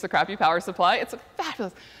when you use the crappy power supply. It's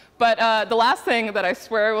fabulous. But the last thing that I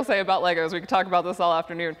swear I will say about Legos, we could talk about this all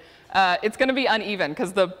afternoon, it's going to be uneven,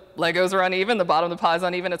 because the Legos are uneven, the bottom of the pie is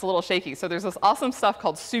uneven, it's a little shaky. So there's this awesome stuff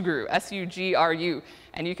called Sugru, S-U-G-R-U,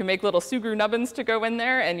 and you can make little Sugru nubbins to go in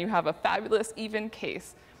there, and you have a fabulous even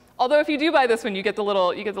case. Although if you do buy this one, you get the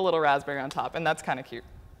little raspberry on top, and that's kind of cute.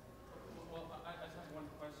 Well, I just have one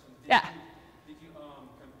question. Yeah. Did you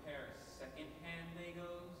compare secondhand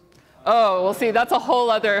Legos? Oh, well, see, that's a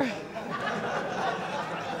whole other.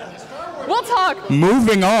 We'll talk.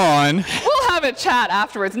 Moving on. We'll have a chat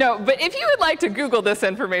afterwards. No, but if you would like to Google this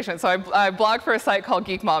information, so I blog for a site called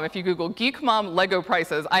Geek Mom. If you Google Geek Mom Lego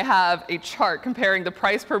prices, I have a chart comparing the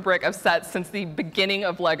price per brick of sets since the beginning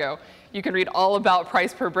of Lego. You can read all about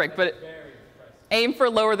price per brick, but aim for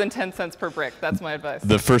lower than 10 cents per brick. That's my advice.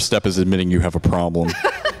 The first step is admitting you have a problem.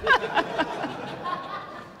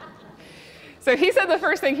 So he said the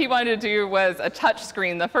first thing he wanted to do was a touch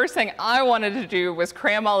screen. The first thing I wanted to do was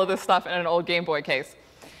cram all of this stuff in an old Game Boy case.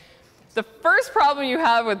 The first problem you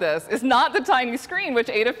have with this is not the tiny screen, which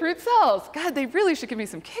Adafruit sells. God, they really should give me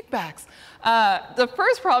some kickbacks. The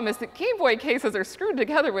first problem is that Game Boy cases are screwed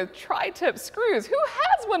together with tri-tip screws. Who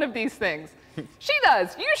has one of these things? She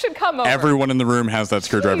does. You should come over. Everyone in the room has that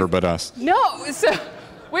screwdriver but us. No, so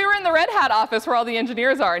we were in the Red Hat office where all the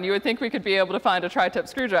engineers are, and you would think we could be able to find a tri-tip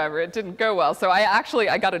screwdriver. It didn't go well, so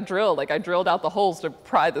I got a drill. Like, I drilled out the holes to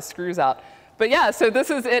pry the screws out. But yeah, so this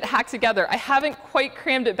is it hacked together. I haven't quite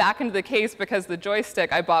crammed it back into the case because the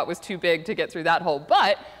joystick I bought was too big to get through that hole,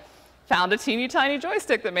 but found a teeny tiny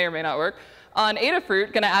joystick that may or may not work. On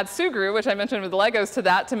Adafruit, gonna add Sugru, which I mentioned with the Legos, to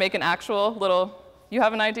that to make an actual little. You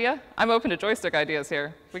have an idea? I'm open to joystick ideas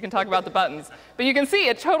here. We can talk about the buttons. But you can see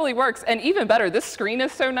it totally works. And even better, this screen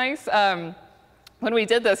is so nice. When we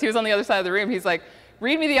did this, he was on the other side of the room. He's like,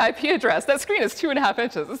 read me the IP address. That screen is 2.5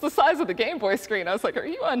 inches. It's the size of the Game Boy screen. I was like, are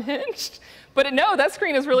you unhinged? But no, that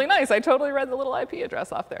screen is really nice. I totally read the little IP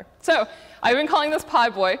address off there. So I've been calling this Pi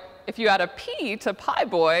Boy. If you add a P to Pi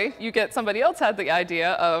Boy, you get somebody else had the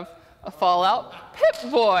idea of a Fallout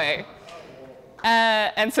Pip Boy.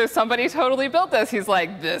 And so somebody totally built this. He's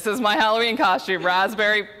like, this is my Halloween costume,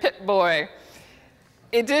 Raspberry Pip Boy.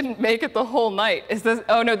 It didn't make it the whole night.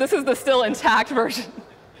 Oh no, this is the still intact version.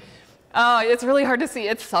 It's really hard to see.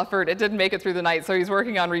 It suffered. It didn't make it through the night, so he's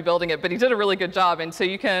working on rebuilding it, but he did a really good job. And so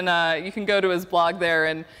you can go to his blog there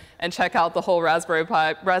and check out the whole Raspberry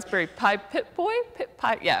Pi Pip Boy? Pip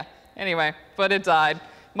Pi, yeah. Anyway, but it died.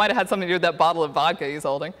 Might have had something to do with that bottle of vodka he's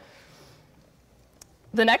holding.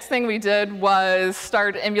 The next thing we did was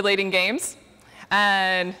start emulating games.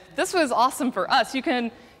 And this was awesome for us. You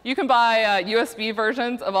can buy USB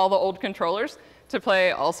versions of all the old controllers to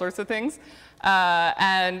play all sorts of things.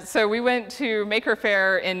 And so we went to Maker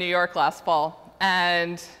Faire in New York last fall.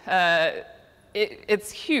 And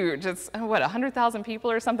it's huge. It's, what, 100,000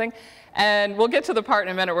 people or something? And we'll get to the part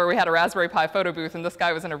in a minute where we had a Raspberry Pi photo booth, and this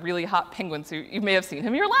guy was in a really hot penguin suit. You may have seen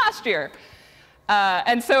him here last year.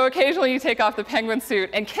 And so occasionally you take off the penguin suit,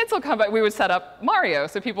 and kids will come by. We would set up Mario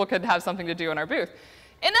so people could have something to do in our booth.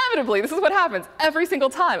 Inevitably, this is what happens every single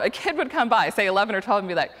time. A kid would come by, say 11 or 12, and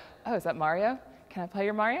be like, oh, is that Mario? Can I play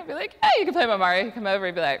your Mario? I'd be like, hey, you can play my Mario. You come over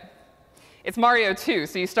and be like, it's Mario 2.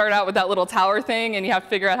 So you start out with that little tower thing, and you have to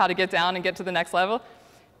figure out how to get down and get to the next level.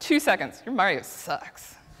 2 seconds. Your Mario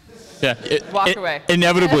sucks. Yeah. Walk away.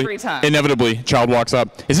 Inevitably. Every time. Inevitably, child walks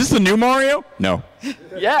up. Is this the new Mario? No.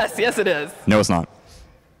 Yes, it is. No, it's not.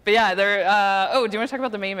 But yeah, oh, do you want to talk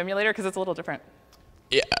about the MAME emulator? Because it's a little different.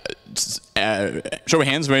 Yeah. Show of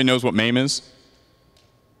hands, everybody knows what MAME is?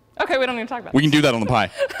 OK, we don't need to talk about it. We can do that on the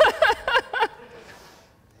Pi.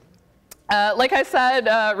 Like I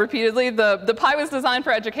said repeatedly, the Pi was designed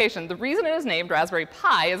for education. The reason it is named Raspberry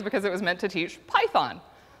Pi is because it was meant to teach Python.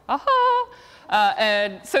 Aha!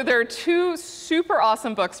 And so there are 2 super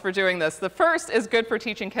awesome books for doing this. The first is good for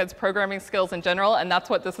teaching kids programming skills in general, and that's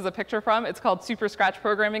what this is a picture from. It's called Super Scratch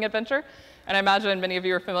Programming Adventure. And I imagine many of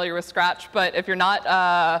you are familiar with Scratch, but if you're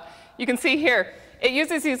not, you can see here, it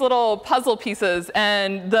uses these little puzzle pieces,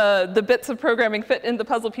 and the bits of programming fit in the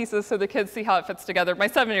puzzle pieces so the kids see how it fits together. My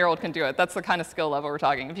 7-year-old can do it. That's the kind of skill level we're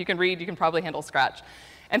talking. If you can read, you can probably handle Scratch.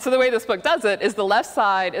 And so the way this book does it is the left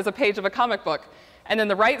side is a page of a comic book. And then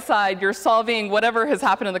the right side, you're solving whatever has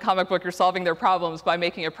happened in the comic book, you're solving their problems by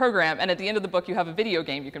making a program. And at the end of the book, you have a video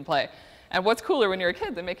game you can play. And what's cooler when you're a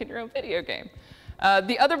kid than making your own video game?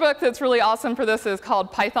 The other book that's really awesome for this is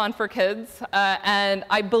called Python for Kids, and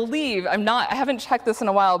I believe, I haven't checked this in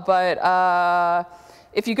a while, but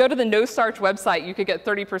if you go to the No Starch website, you could get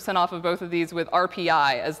 30% off of both of these with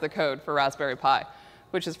RPI as the code for Raspberry Pi,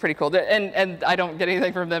 which is pretty cool. And I don't get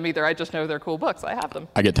anything from them either. I just know they're cool books. I have them.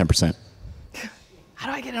 I get 10%. How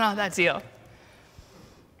do I get in on that deal?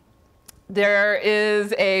 There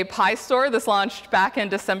is a Pi store. This launched back in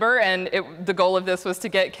December, and the goal of this was to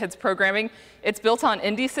get kids programming. It's built on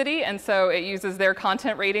IndieCity, and so it uses their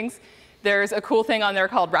content ratings. There's a cool thing on there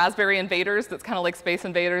called Raspberry Invaders that's kind of like Space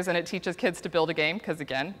Invaders, and it teaches kids to build a game, because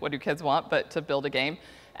again, what do kids want but to build a game?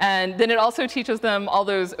 And then it also teaches them all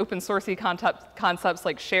those open sourcey concepts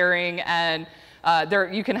like sharing, and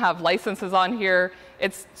you can have licenses on here.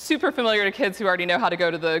 It's super familiar to kids who already know how to go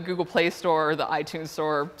to the Google Play Store or the iTunes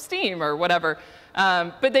Store, or Steam or whatever.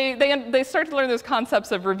 But they start to learn those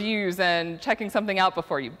concepts of reviews and checking something out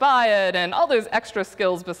before you buy it, and all those extra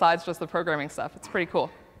skills besides just the programming stuff. It's pretty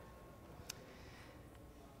cool.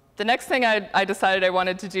 The next thing I decided I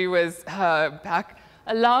wanted to do was back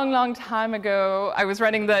a long, long time ago, I was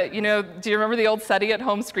running do you remember the old SETI at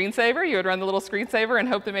home screensaver? You would run the little screensaver and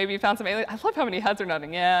hope that maybe you found some alien. I love how many heads are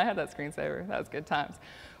nodding. Yeah, I had that screensaver. That was good times.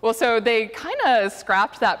 Well, so they kind of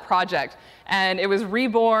scrapped that project, and it was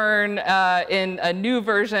reborn in a new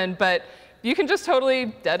version, but you can just totally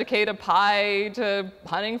dedicate a Pi to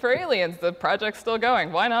hunting for aliens. The project's still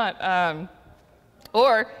going. Why not?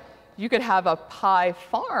 Or you could have a Pi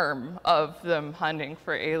farm of them hunting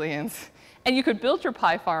for aliens. And you could build your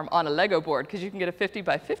Pi farm on a Lego board, because you can get a 50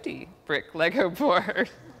 by 50 brick Lego board.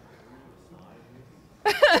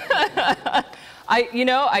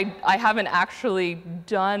 I haven't actually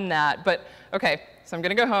done that, but OK, so I'm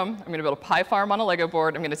going to go home. I'm going to build a Pi farm on a Lego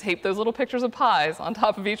board. I'm going to tape those little pictures of pies on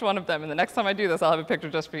top of each one of them, and the next time I do this, I'll have a picture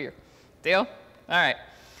just for you. Deal? All right.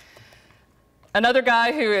 Another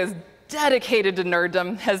guy who is dedicated to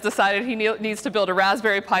nerddom has decided he needs to build a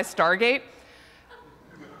Raspberry Pi Stargate.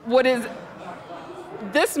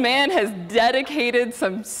 This man has dedicated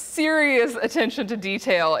some serious attention to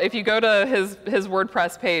detail. If you go to his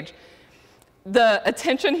WordPress page, the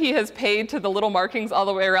attention he has paid to the little markings all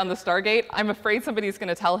the way around the Stargate, I'm afraid somebody's going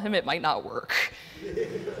to tell him it might not work.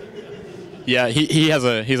 Yeah, he has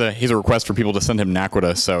a request for people to send him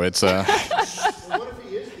Naquita, so it's. Well, what if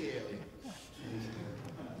he is the alien?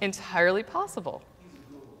 Entirely possible.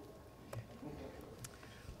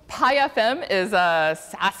 Pi-FM is a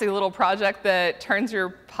sassy little project that turns your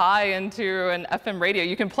Pi into an FM radio.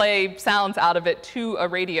 You can play sounds out of it to a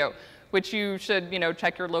radio, which you should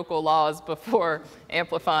check your local laws before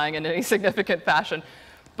amplifying in any significant fashion.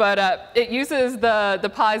 But it uses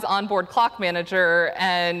the Pi's onboard clock manager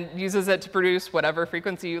and uses it to produce whatever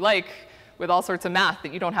frequency you like with all sorts of math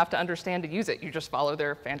that you don't have to understand to use it. You just follow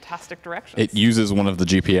their fantastic directions. It uses one of the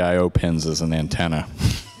GPIO pins as an antenna.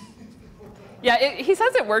 Yeah, he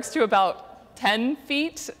says it works to about 10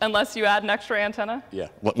 feet unless you add an extra antenna. Yeah,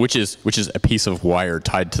 which is a piece of wire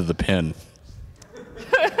tied to the pin.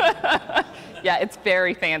 Yeah, it's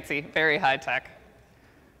very fancy, very high tech.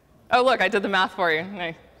 Oh, look, I did the math for you.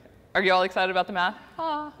 Hey. Are you all excited about the math?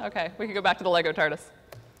 Ah, OK, we can go back to the Lego TARDIS.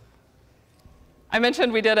 I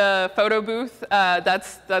mentioned we did a photo booth.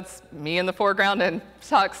 That's me in the foreground and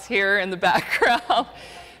Tux here in the background.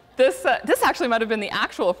 This actually might have been the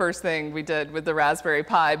actual first thing we did with the Raspberry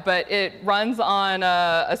Pi, but it runs on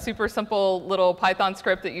a super simple little Python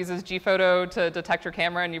script that uses gphoto to detect your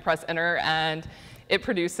camera, and you press enter, and it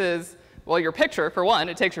produces, well, your picture, for one.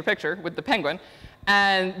 It takes your picture with the penguin,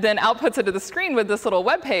 and then outputs it to the screen with this little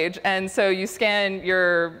web page. And so you scan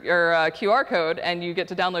your QR code, and you get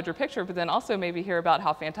to download your picture, but then also maybe hear about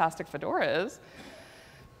how fantastic Fedora is,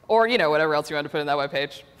 or whatever else you want to put in that web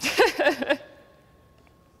page.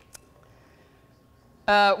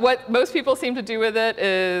 What most people seem to do with it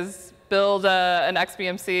is build an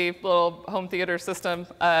XBMC little home theater system,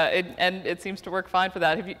 and it seems to work fine for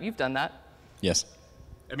that. You've done that? Yes.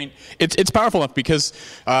 I mean, it's powerful enough because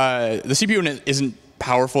the CPU isn't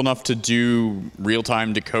powerful enough to do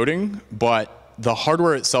real-time decoding, but the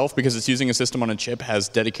hardware itself, because it's using a system on a chip, has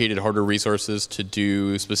dedicated hardware resources to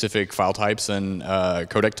do specific file types and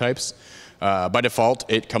codec types. By default,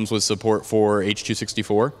 it comes with support for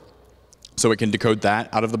H.264. So it can decode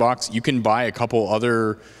that out of the box. You can buy a couple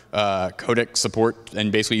other codec support,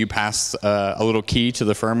 and basically you pass a little key to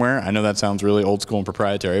the firmware. I know that sounds really old school and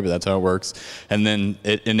proprietary, but that's how it works. And then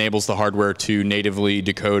it enables the hardware to natively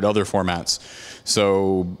decode other formats.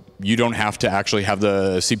 So you don't have to actually have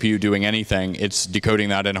the CPU doing anything. It's decoding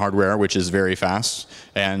that in hardware, which is very fast,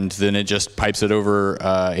 and then it just pipes it over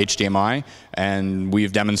HDMI. And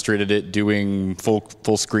we've demonstrated it doing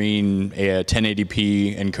full screen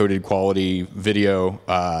 1080p encoded quality video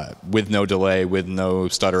with no delay, with no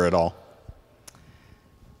stutter at all.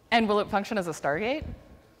 And will it function as a Stargate?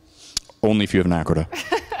 Only if you have an Acroda.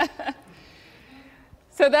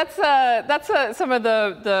 So that's some of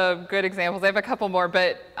the good examples. I have a couple more,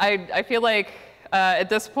 but I feel like at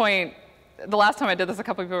this point, the last time I did this, a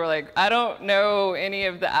couple people were like, I don't know any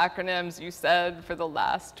of the acronyms you said for the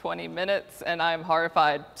last 20 minutes, and I'm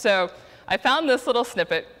horrified. So I found this little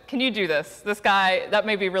snippet. Can you do this? This guy, that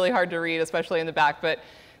may be really hard to read, especially in the back, but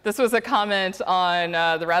this was a comment on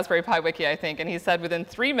the Raspberry Pi wiki, I think, and he said, within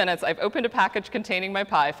 3 minutes, I've opened a package containing my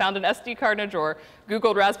Pi, found an SD card in a drawer,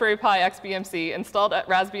 Googled Raspberry Pi XBMC, installed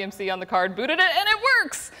RasBMC on the card, booted it, and it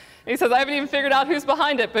works! And he says, I haven't even figured out who's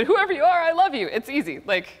behind it, but whoever you are, I love you. It's easy.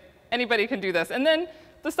 Like, anybody can do this. And then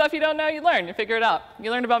the stuff you don't know, you learn. You figure it out. You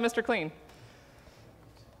learn about Mr. Clean.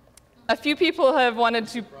 A few people have wanted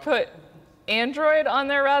to put Android on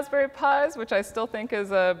their Raspberry Pis, which I still think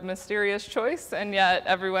is a mysterious choice, and yet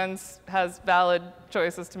everyone's has valid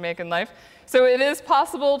choices to make in life. So it is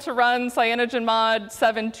possible to run CyanogenMod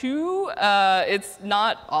 7.2. It's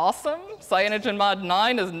not awesome. CyanogenMod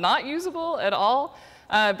 9 is not usable at all.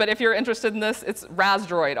 But if you're interested in this, it's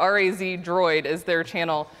RazDroid. R-A-Z Droid is their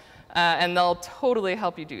channel, and they'll totally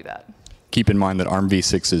help you do that. Keep in mind that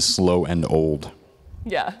ARMv6 is slow and old.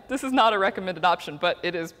 Yeah, this is not a recommended option, but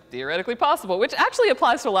it is theoretically possible, which actually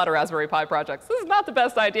applies to a lot of Raspberry Pi projects. This is not the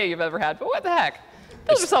best idea you've ever had, but what the heck?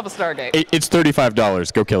 Build yourself a Stargate. It's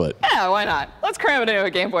 $35. Go kill it. Yeah, why not? Let's cram it into a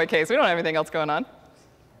Game Boy case. We don't have anything else going on.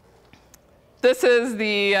 This is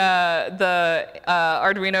the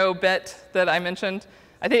Arduino bit that I mentioned.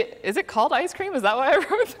 I think, is it called ice cream? Is that why I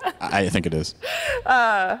wrote that? I think it is.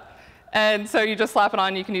 And so you just slap it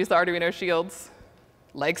on. You can use the Arduino shields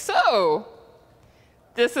like so.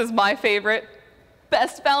 This is my favorite.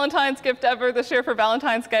 Best Valentine's gift ever this year for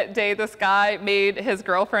Valentine's Day. This guy made his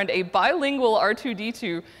girlfriend a bilingual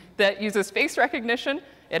R2-D2 that uses face recognition.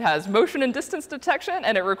 It has motion and distance detection,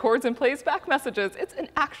 and it records and plays back messages. It's an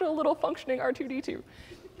actual little functioning R2-D2.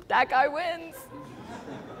 That guy wins.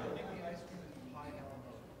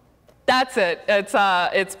 That's it.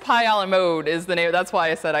 It's Pi a la mode is the name. That's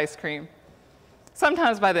why I said ice cream.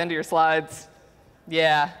 Sometimes by the end of your slides,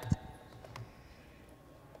 yeah.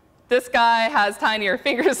 This guy has tinier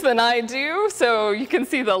fingers than I do, so you can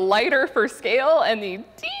see the lighter for scale and the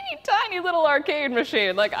teeny tiny little arcade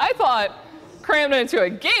machine. Like, I thought crammed it into a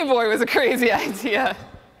Game Boy was a crazy idea.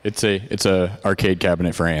 It's a arcade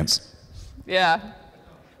cabinet for ants. Yeah.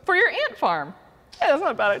 For your ant farm. Yeah, that's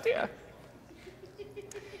not a bad idea.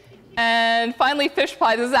 And finally, Fish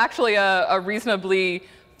Pi. This is actually a reasonably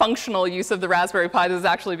functional use of the Raspberry Pi. This is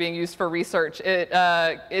actually being used for research.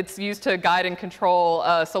 It's used to guide and control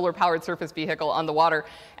a solar-powered surface vehicle on the water.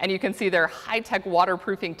 And you can see their high-tech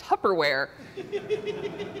waterproofing Tupperware.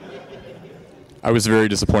 I was very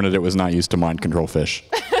disappointed it was not used to mind control fish.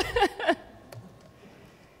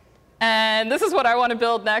 And this is what I want to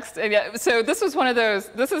build next. And yeah, so this was one of those,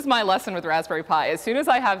 this is my lesson with Raspberry Pi. As soon as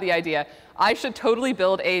I have the idea, I should totally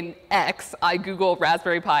build an X. I Google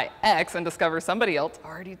Raspberry Pi X and discover somebody else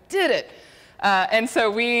already did it. And so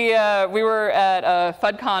we were at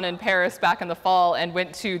FudCon in Paris back in the fall and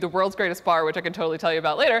went to the world's greatest bar, which I can totally tell you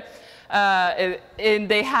about later. And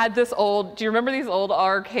they had this old, do you remember these old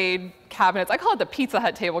arcade cabinets? I call it the Pizza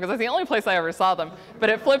Hut table because that's the only place I ever saw them. But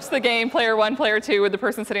it flips the game, player 1, player 2, with the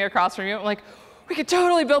person sitting across from you. I'm like, we could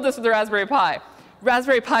totally build this with the Raspberry Pi.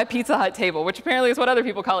 Raspberry Pi Pizza Hut table, which apparently is what other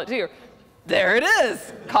people call it too. There it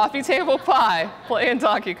is, coffee table Pi, playing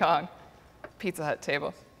Donkey Kong. Pizza Hut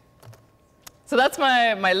table. So that's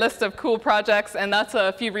my list of cool projects, and that's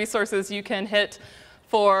a few resources you can hit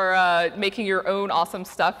for making your own awesome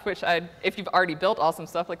stuff, which if you've already built awesome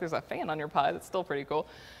stuff, like there's a fan on your Pi, that's still pretty cool.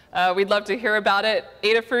 We'd love to hear about it.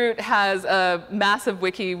 Adafruit has a massive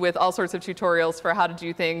wiki with all sorts of tutorials for how to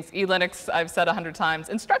do things. eLinux, I've said 100 times.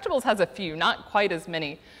 Instructables has a few, not quite as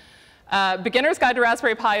many. Beginner's Guide to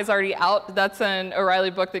Raspberry Pi is already out. That's an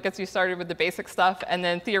O'Reilly book that gets you started with the basic stuff. And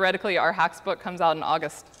then theoretically, our hacks book comes out in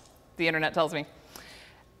August, the internet tells me.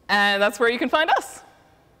 And that's where you can find us.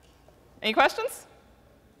 Any questions?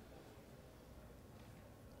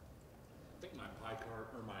 I think my Pi card,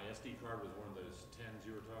 or my SD card was one of those 10s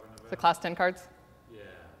you were talking about. The class 10 cards? Yeah.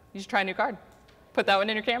 You should try a new card. Put that one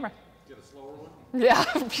in your camera. Get a slower one? Yeah,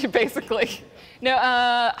 basically. No,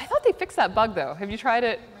 I thought they fixed that bug, though. Have you tried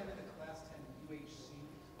it? The class 10 UHC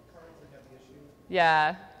cards that have the issue.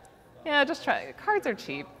 Yeah. Yeah, just try. Cards are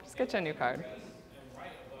cheap. Just get you a new card.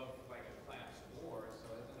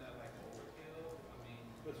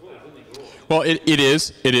 Well, it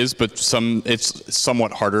is, but it's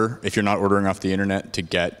somewhat harder if you're not ordering off the internet to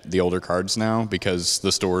get the older cards now, because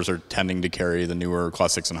the stores are tending to carry the newer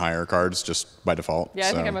Class 6 and higher cards just by default. Yeah,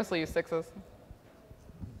 I think I mostly use 6s. So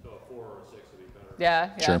a 4 or a 6 would be better.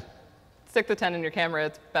 Yeah. Sure. Stick the 10 in your camera.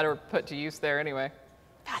 It's better put to use there anyway.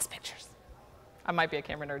 Fast pictures. I might be a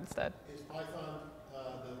camera nerd instead. Is Python the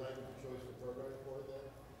language of choice for programming for it then?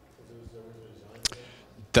 Because it was originally designed for it?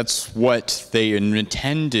 That's what they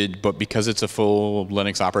intended, but because it's a full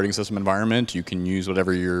Linux operating system environment, you can use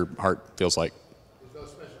whatever your heart feels like. There's no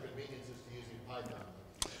special conveniences to using Python.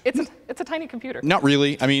 It's a tiny computer. Not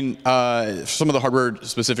really. I mean, some of the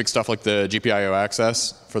hardware-specific stuff like the GPIO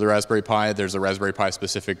access for the Raspberry Pi, there's a Raspberry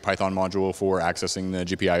Pi-specific Python module for accessing the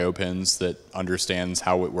GPIO pins that understands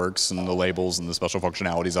how it works and the labels and the special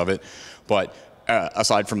functionalities of it. But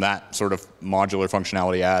aside from that sort of modular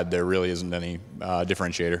functionality add, there really isn't any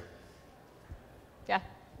differentiator. Yeah.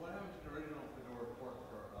 What happens to the original Fedora port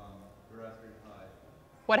for the Raspberry Pi?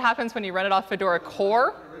 What happens when you run it off Fedora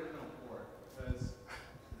Core? The original port, because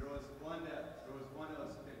there was one that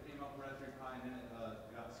came off Raspberry Pi and then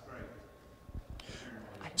it got scraped.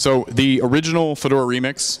 So the original Fedora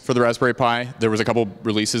remix for the Raspberry Pi, there was a couple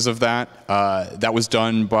releases of that. That was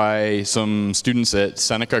done by some students at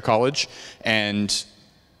Seneca College, and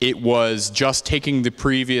it was just taking the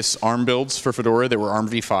previous ARM builds for Fedora that were ARM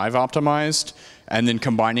v5 optimized, and then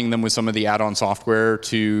combining them with some of the add-on software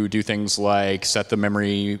to do things like set the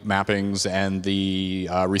memory mappings and the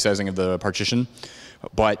resizing of the partition.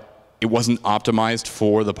 But it wasn't optimized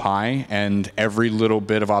for the Pi, and every little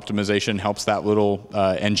bit of optimization helps that little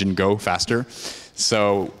engine go faster.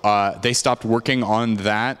 So they stopped working on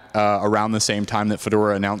that around the same time that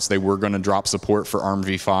Fedora announced they were going to drop support for ARM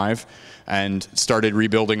v5, and started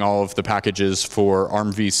rebuilding all of the packages for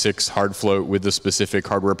ARM v6 hard float with the specific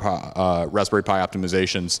hardware Raspberry Pi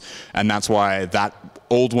optimizations. And that's why that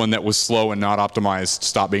old one that was slow and not optimized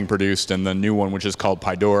stopped being produced, and the new one, which is called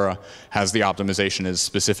Pidora, has the optimization is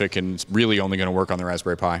specific and it's really only going to work on the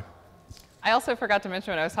Raspberry Pi. I also forgot to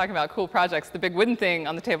mention when I was talking about cool projects, the big wooden thing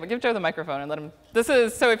on the table. Give Joe the microphone and let him. This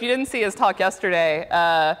is, so if you didn't see his talk yesterday,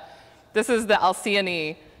 this is the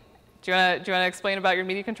Alcyone. Do you want to explain about your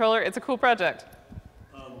MIDI controller? It's a cool project.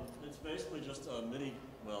 It's basically just a MIDI,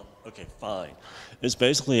 well, okay, fine. It's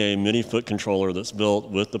basically a MIDI foot controller that's built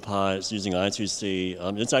with the Pi. It's using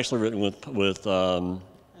I2C. It's actually written with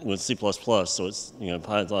C++, so it's,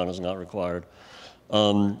 Python is not required.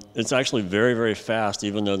 It's actually very, very fast,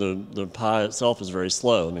 even though the Pi itself is very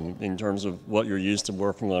slow. I mean, in terms of what you're used to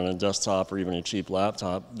working on a desktop or even a cheap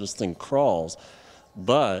laptop, this thing crawls.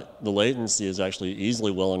 But the latency is actually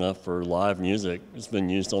easily well enough for live music. It's been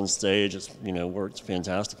used on stage. It's works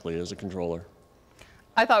fantastically as a controller.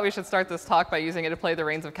 I thought we should start this talk by using it to play the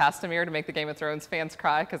Reigns of Castamere to make the Game of Thrones fans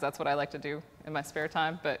cry, because that's what I like to do in my spare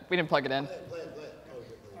time. But we didn't plug it in.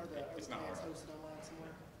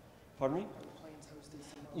 Pardon me?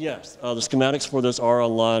 Yes, the schematics for this are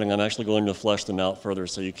online, and I'm actually going to flesh them out further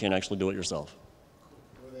so you can actually do it yourself.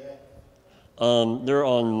 They're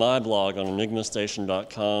on my blog on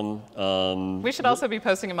enigmastation.com. We should also be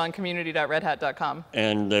posting them on community.redhat.com.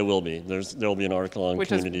 And they will be. There will be an article on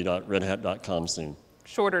community.redhat.com soon.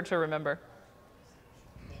 Shorter to remember.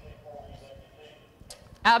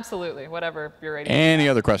 Absolutely, whatever you're ready. Any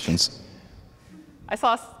other questions? I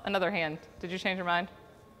saw another hand. Did you change your mind?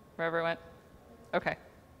 Wherever it went? Okay.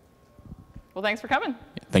 Well, thanks for coming.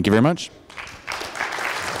 Thank you very much.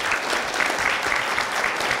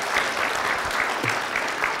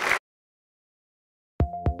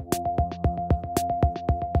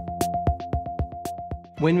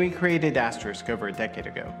 When we created Asterisk over a decade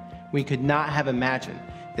ago, we could not have imagined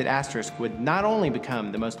that Asterisk would not only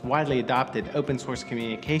become the most widely adopted open source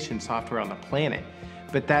communication software on the planet,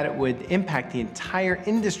 but that it would impact the entire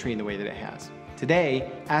industry in the way that it has.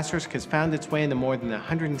 Today, Asterisk has found its way into more than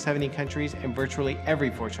 170 countries and virtually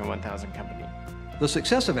every Fortune 1000 company. The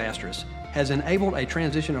success of Asterisk has enabled a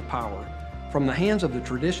transition of power from the hands of the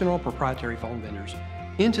traditional proprietary phone vendors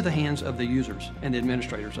into the hands of the users and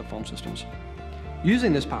administrators of phone systems.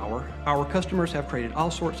 Using this power, our customers have created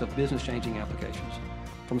all sorts of business-changing applications,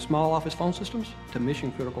 from small office phone systems to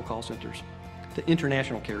mission-critical call centers to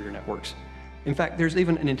international carrier networks. In fact, there's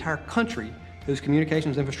even an entire country whose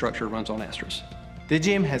communications infrastructure runs on Asterisk.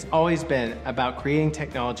 Digium has always been about creating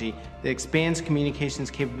technology that expands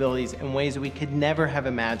communications capabilities in ways that we could never have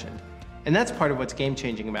imagined. And that's part of what's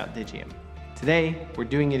game-changing about Digium. Today, we're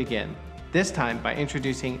doing it again. this time by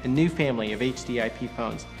introducing a new family of HD IP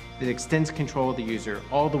phones that extends control of the user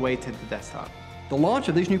all the way to the desktop. The launch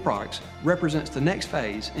of these new products represents the next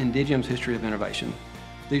phase in Digium's history of innovation.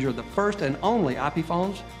 These are the first and only IP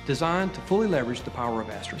phones designed to fully leverage the power of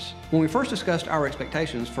Asterisk. When we first discussed our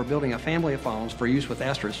expectations for building a family of phones for use with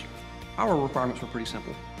Asterisk, our requirements were pretty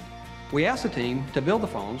simple. We asked the team to build the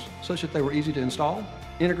phones such that they were easy to install,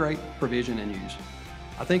 integrate, provision, and use.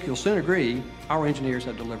 I think you'll soon agree our engineers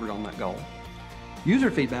have delivered on that goal.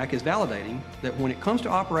 User feedback is validating that when it comes to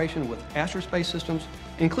operation with Asterisk-based systems,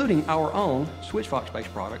 including our own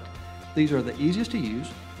SwitchVox-based product, these are the easiest to use,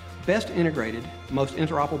 best integrated, most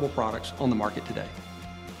interoperable products on the market today.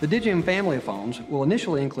 The Digium family of phones will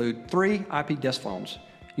initially include 3 IP desk phones,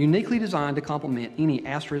 uniquely designed to complement any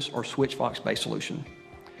Asterisk or SwitchVox-based solution.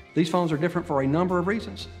 These phones are different for a number of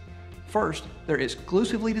reasons. First, they're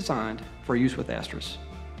exclusively designed for use with Asterisk.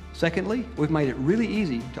 Secondly, we've made it really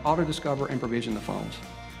easy to auto-discover and provision the phones.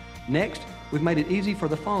 Next, we've made it easy for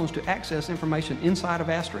the phones to access information inside of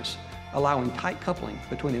Asterisk, allowing tight coupling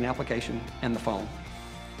between an application and the phone.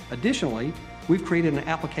 Additionally, we've created an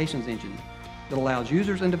applications engine that allows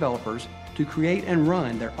users and developers to create and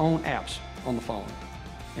run their own apps on the phone.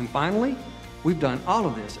 And finally, we've done all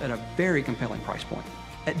of this at a very compelling price point.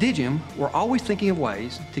 At Digium, we're always thinking of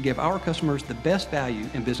ways to give our customers the best value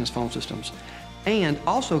in business phone systems and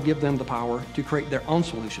also give them the power to create their own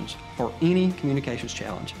solutions for any communications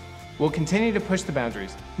challenge. We'll continue to push the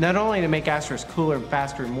boundaries, not only to make Asterisk cooler,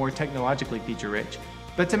 faster, and more technologically feature-rich,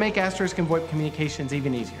 but to make Asterisk and VoIP communications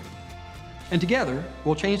even easier. And together,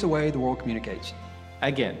 we'll change the way the world communicates.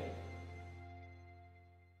 Again.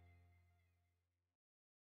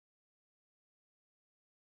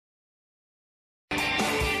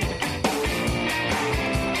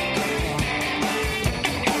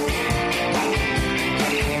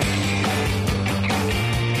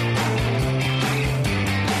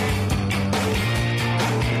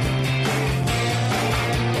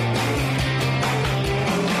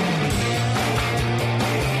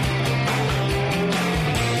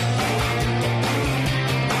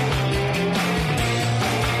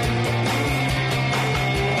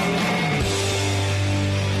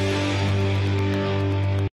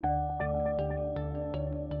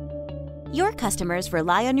 Your customers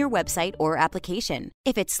rely on your website or application.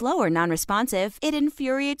 If it's slow or non-responsive, it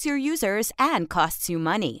infuriates your users and costs you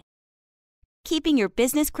money. Keeping your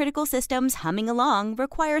business-critical systems humming along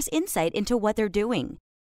requires insight into what they're doing.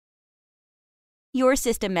 Your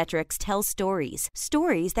system metrics tell stories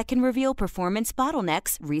that can reveal performance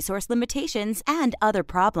bottlenecks, resource limitations, and other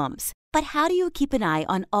problems. But how do you keep an eye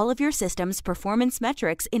on all of your system's performance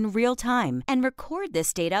metrics in real time and record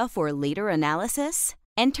this data for later analysis?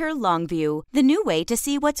 Enter Longview, the new way to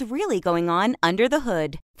see what's really going on under the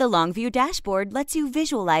hood. The Longview dashboard lets you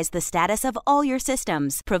visualize the status of all your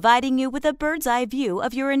systems, providing you with a bird's-eye view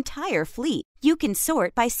of your entire fleet. You can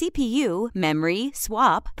sort by CPU, memory,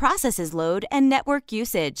 swap, processes load, and network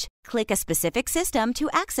usage. Click a specific system to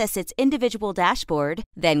access its individual dashboard,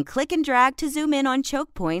 then click and drag to zoom in on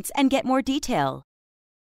choke points and get more detail.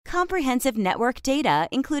 Comprehensive network data,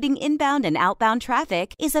 including inbound and outbound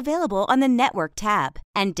traffic, is available on the Network tab,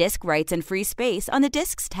 and disk writes and free space on the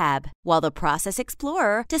Disks tab, while the Process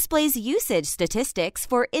Explorer displays usage statistics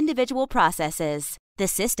for individual processes. The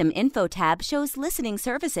System Info tab shows listening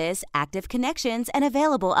services, active connections, and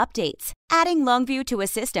available updates. Adding Longview to a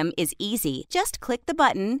system is easy. Just click the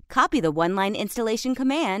button, copy the one-line installation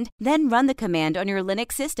command, then run the command on your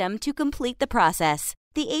Linux system to complete the process.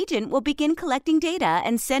 The agent will begin collecting data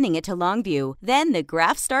and sending it to Longview. Then the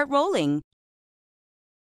graphs start rolling.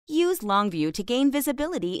 Use Longview to gain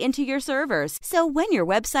visibility into your servers, so when your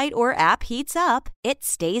website or app heats up, it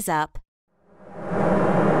stays up.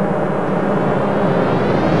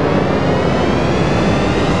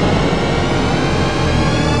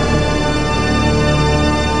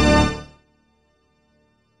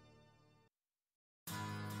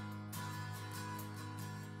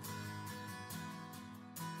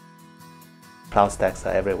 Cloud stacks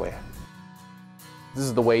are everywhere. This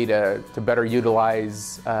is the way to better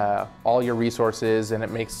utilize all your resources, and it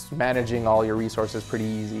makes managing all your resources pretty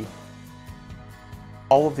easy.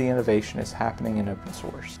 All of the innovation is happening in open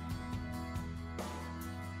source.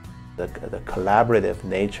 The collaborative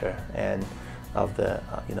nature and of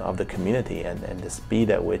the community and the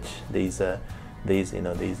speed at which these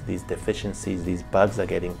deficiencies, these bugs are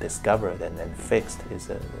getting discovered and fixed is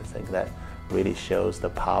a thing that really shows the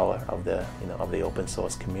power of the open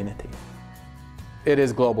source community. It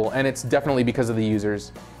is global, and it's definitely because of the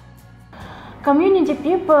users. Community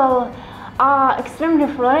people are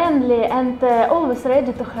extremely friendly and always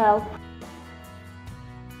ready to help.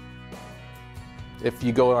 If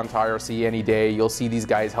you go onto IRC any day, you'll see these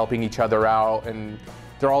guys helping each other out, and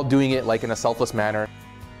they're all doing it like in a selfless manner.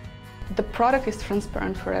 The product is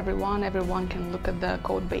transparent for everyone. Everyone can look at the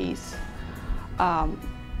code base.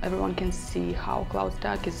 Everyone can see how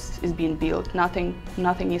CloudStack is being built.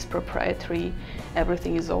 Nothing is proprietary.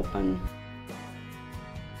 Everything is open.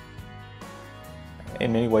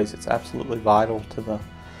 In many ways, it's absolutely vital to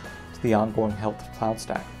the ongoing health of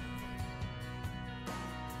CloudStack.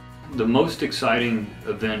 The most exciting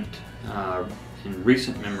event in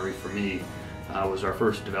recent memory for me was our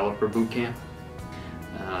first developer boot camp.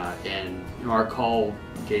 And our call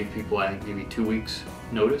gave people, I think, maybe 2 weeks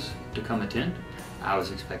notice to come attend. I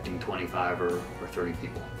was expecting 25 or 30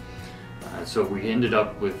 people. So we ended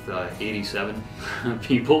up with 87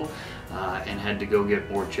 people and had to go get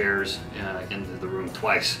more chairs into the room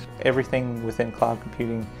twice. Everything within cloud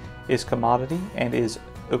computing is commodity and is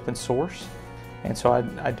open source. And so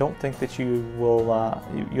I don't think that you will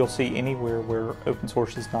you'll see anywhere where open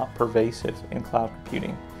source is not pervasive in cloud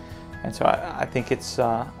computing. And so I think it's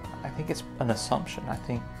an assumption. I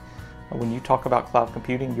think when you talk about cloud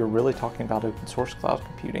computing, you're really talking about open source cloud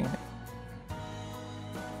computing.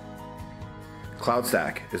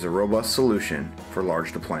 CloudStack is a robust solution for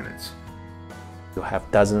large deployments. You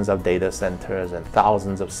have dozens of data centers and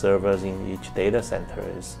thousands of servers in each data center.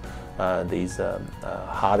 These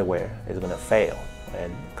hardware is going to fail,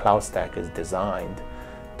 and CloudStack is designed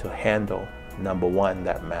to handle, number one,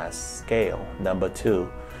 that mass scale. Number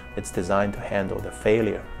two, it's designed to handle the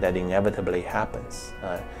failure that inevitably happens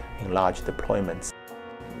in large deployments.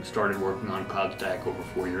 We started working on CloudStack over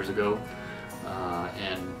 4 years ago,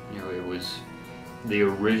 and it was the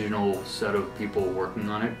original set of people working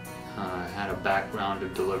on it had a background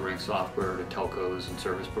of delivering software to telcos and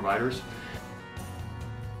service providers.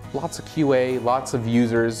 Lots of QA, lots of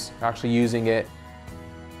users actually using it.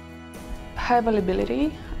 High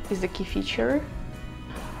availability is the key feature.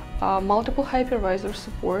 Multiple hypervisor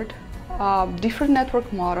support, different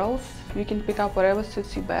network models. You can pick up whatever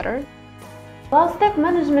suits you better. CloudStack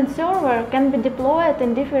management server can be deployed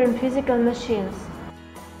in different physical machines.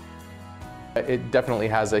 It definitely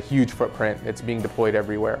has a huge footprint. It's being deployed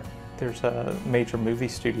everywhere. There's a major movie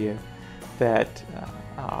studio that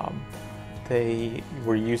they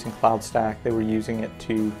were using CloudStack. They were using it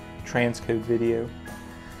to transcode video,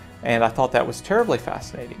 and I thought that was terribly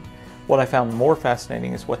fascinating. What I found more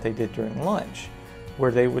fascinating is what they did during lunch,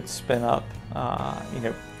 where they would spin up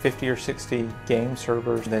 50 or 60 game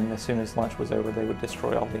servers. Then as soon as lunch was over, they would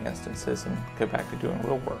destroy all the instances and go back to doing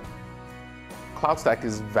real work. CloudStack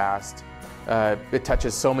is vast. It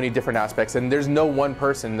touches so many different aspects, and there's no one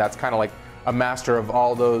person that's kind of like a master of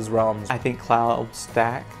all those realms. I think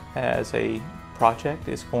CloudStack as a project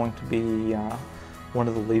is going to be one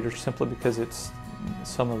of the leaders, simply because it's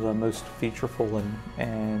some of the most featureful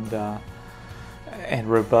and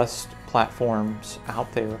robust platforms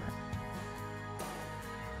out there.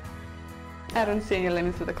 I don't see any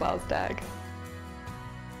limits to the CloudStack.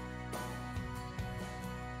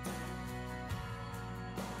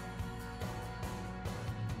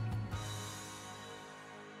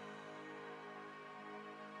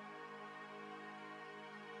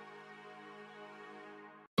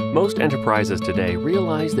 Most enterprises today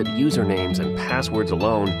realize that usernames and passwords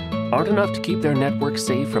alone aren't enough to keep their network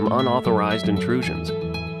safe from unauthorized intrusions.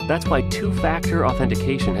 That's why two-factor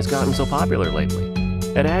authentication has gotten so popular lately.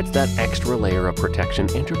 It adds that extra layer of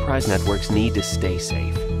protection enterprise networks need to stay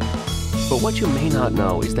safe. But what you may not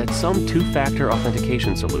know is that some two-factor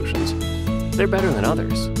authentication solutions, they're better than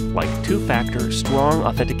others, like two-factor strong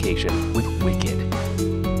authentication with Wicked.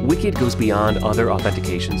 Wicked goes beyond other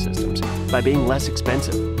authentication systems by being less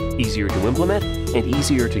expensive, easier to implement, and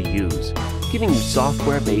easier to use, giving you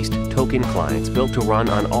software-based token clients built to run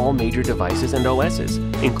on all major devices and OSs,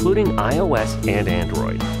 including iOS and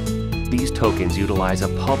Android. These tokens utilize a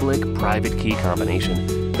public-private key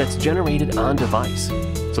combination that's generated on device,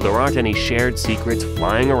 so there aren't any shared secrets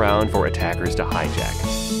flying around for attackers to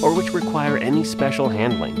hijack, or which require any special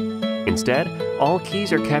handling. Instead, all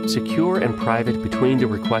keys are kept secure and private between the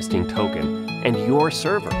requesting token and your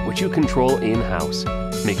server, which you control in-house,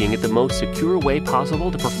 making it the most secure way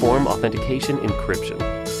possible to perform authentication encryption.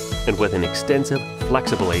 And with an extensive,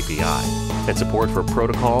 flexible API and support for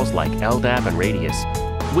protocols like LDAP and Radius,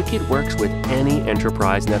 Wicked works with any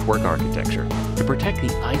enterprise network architecture to protect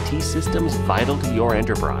the IT systems vital to your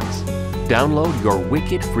enterprise. Download your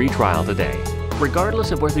Wicked free trial today,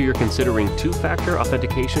 regardless of whether you're considering two-factor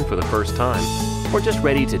authentication for the first time or just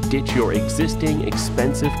ready to ditch your existing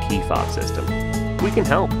expensive key fob system. We can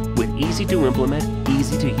help with easy-to-implement,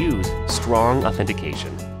 easy-to-use, strong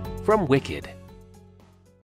authentication. From Wicked.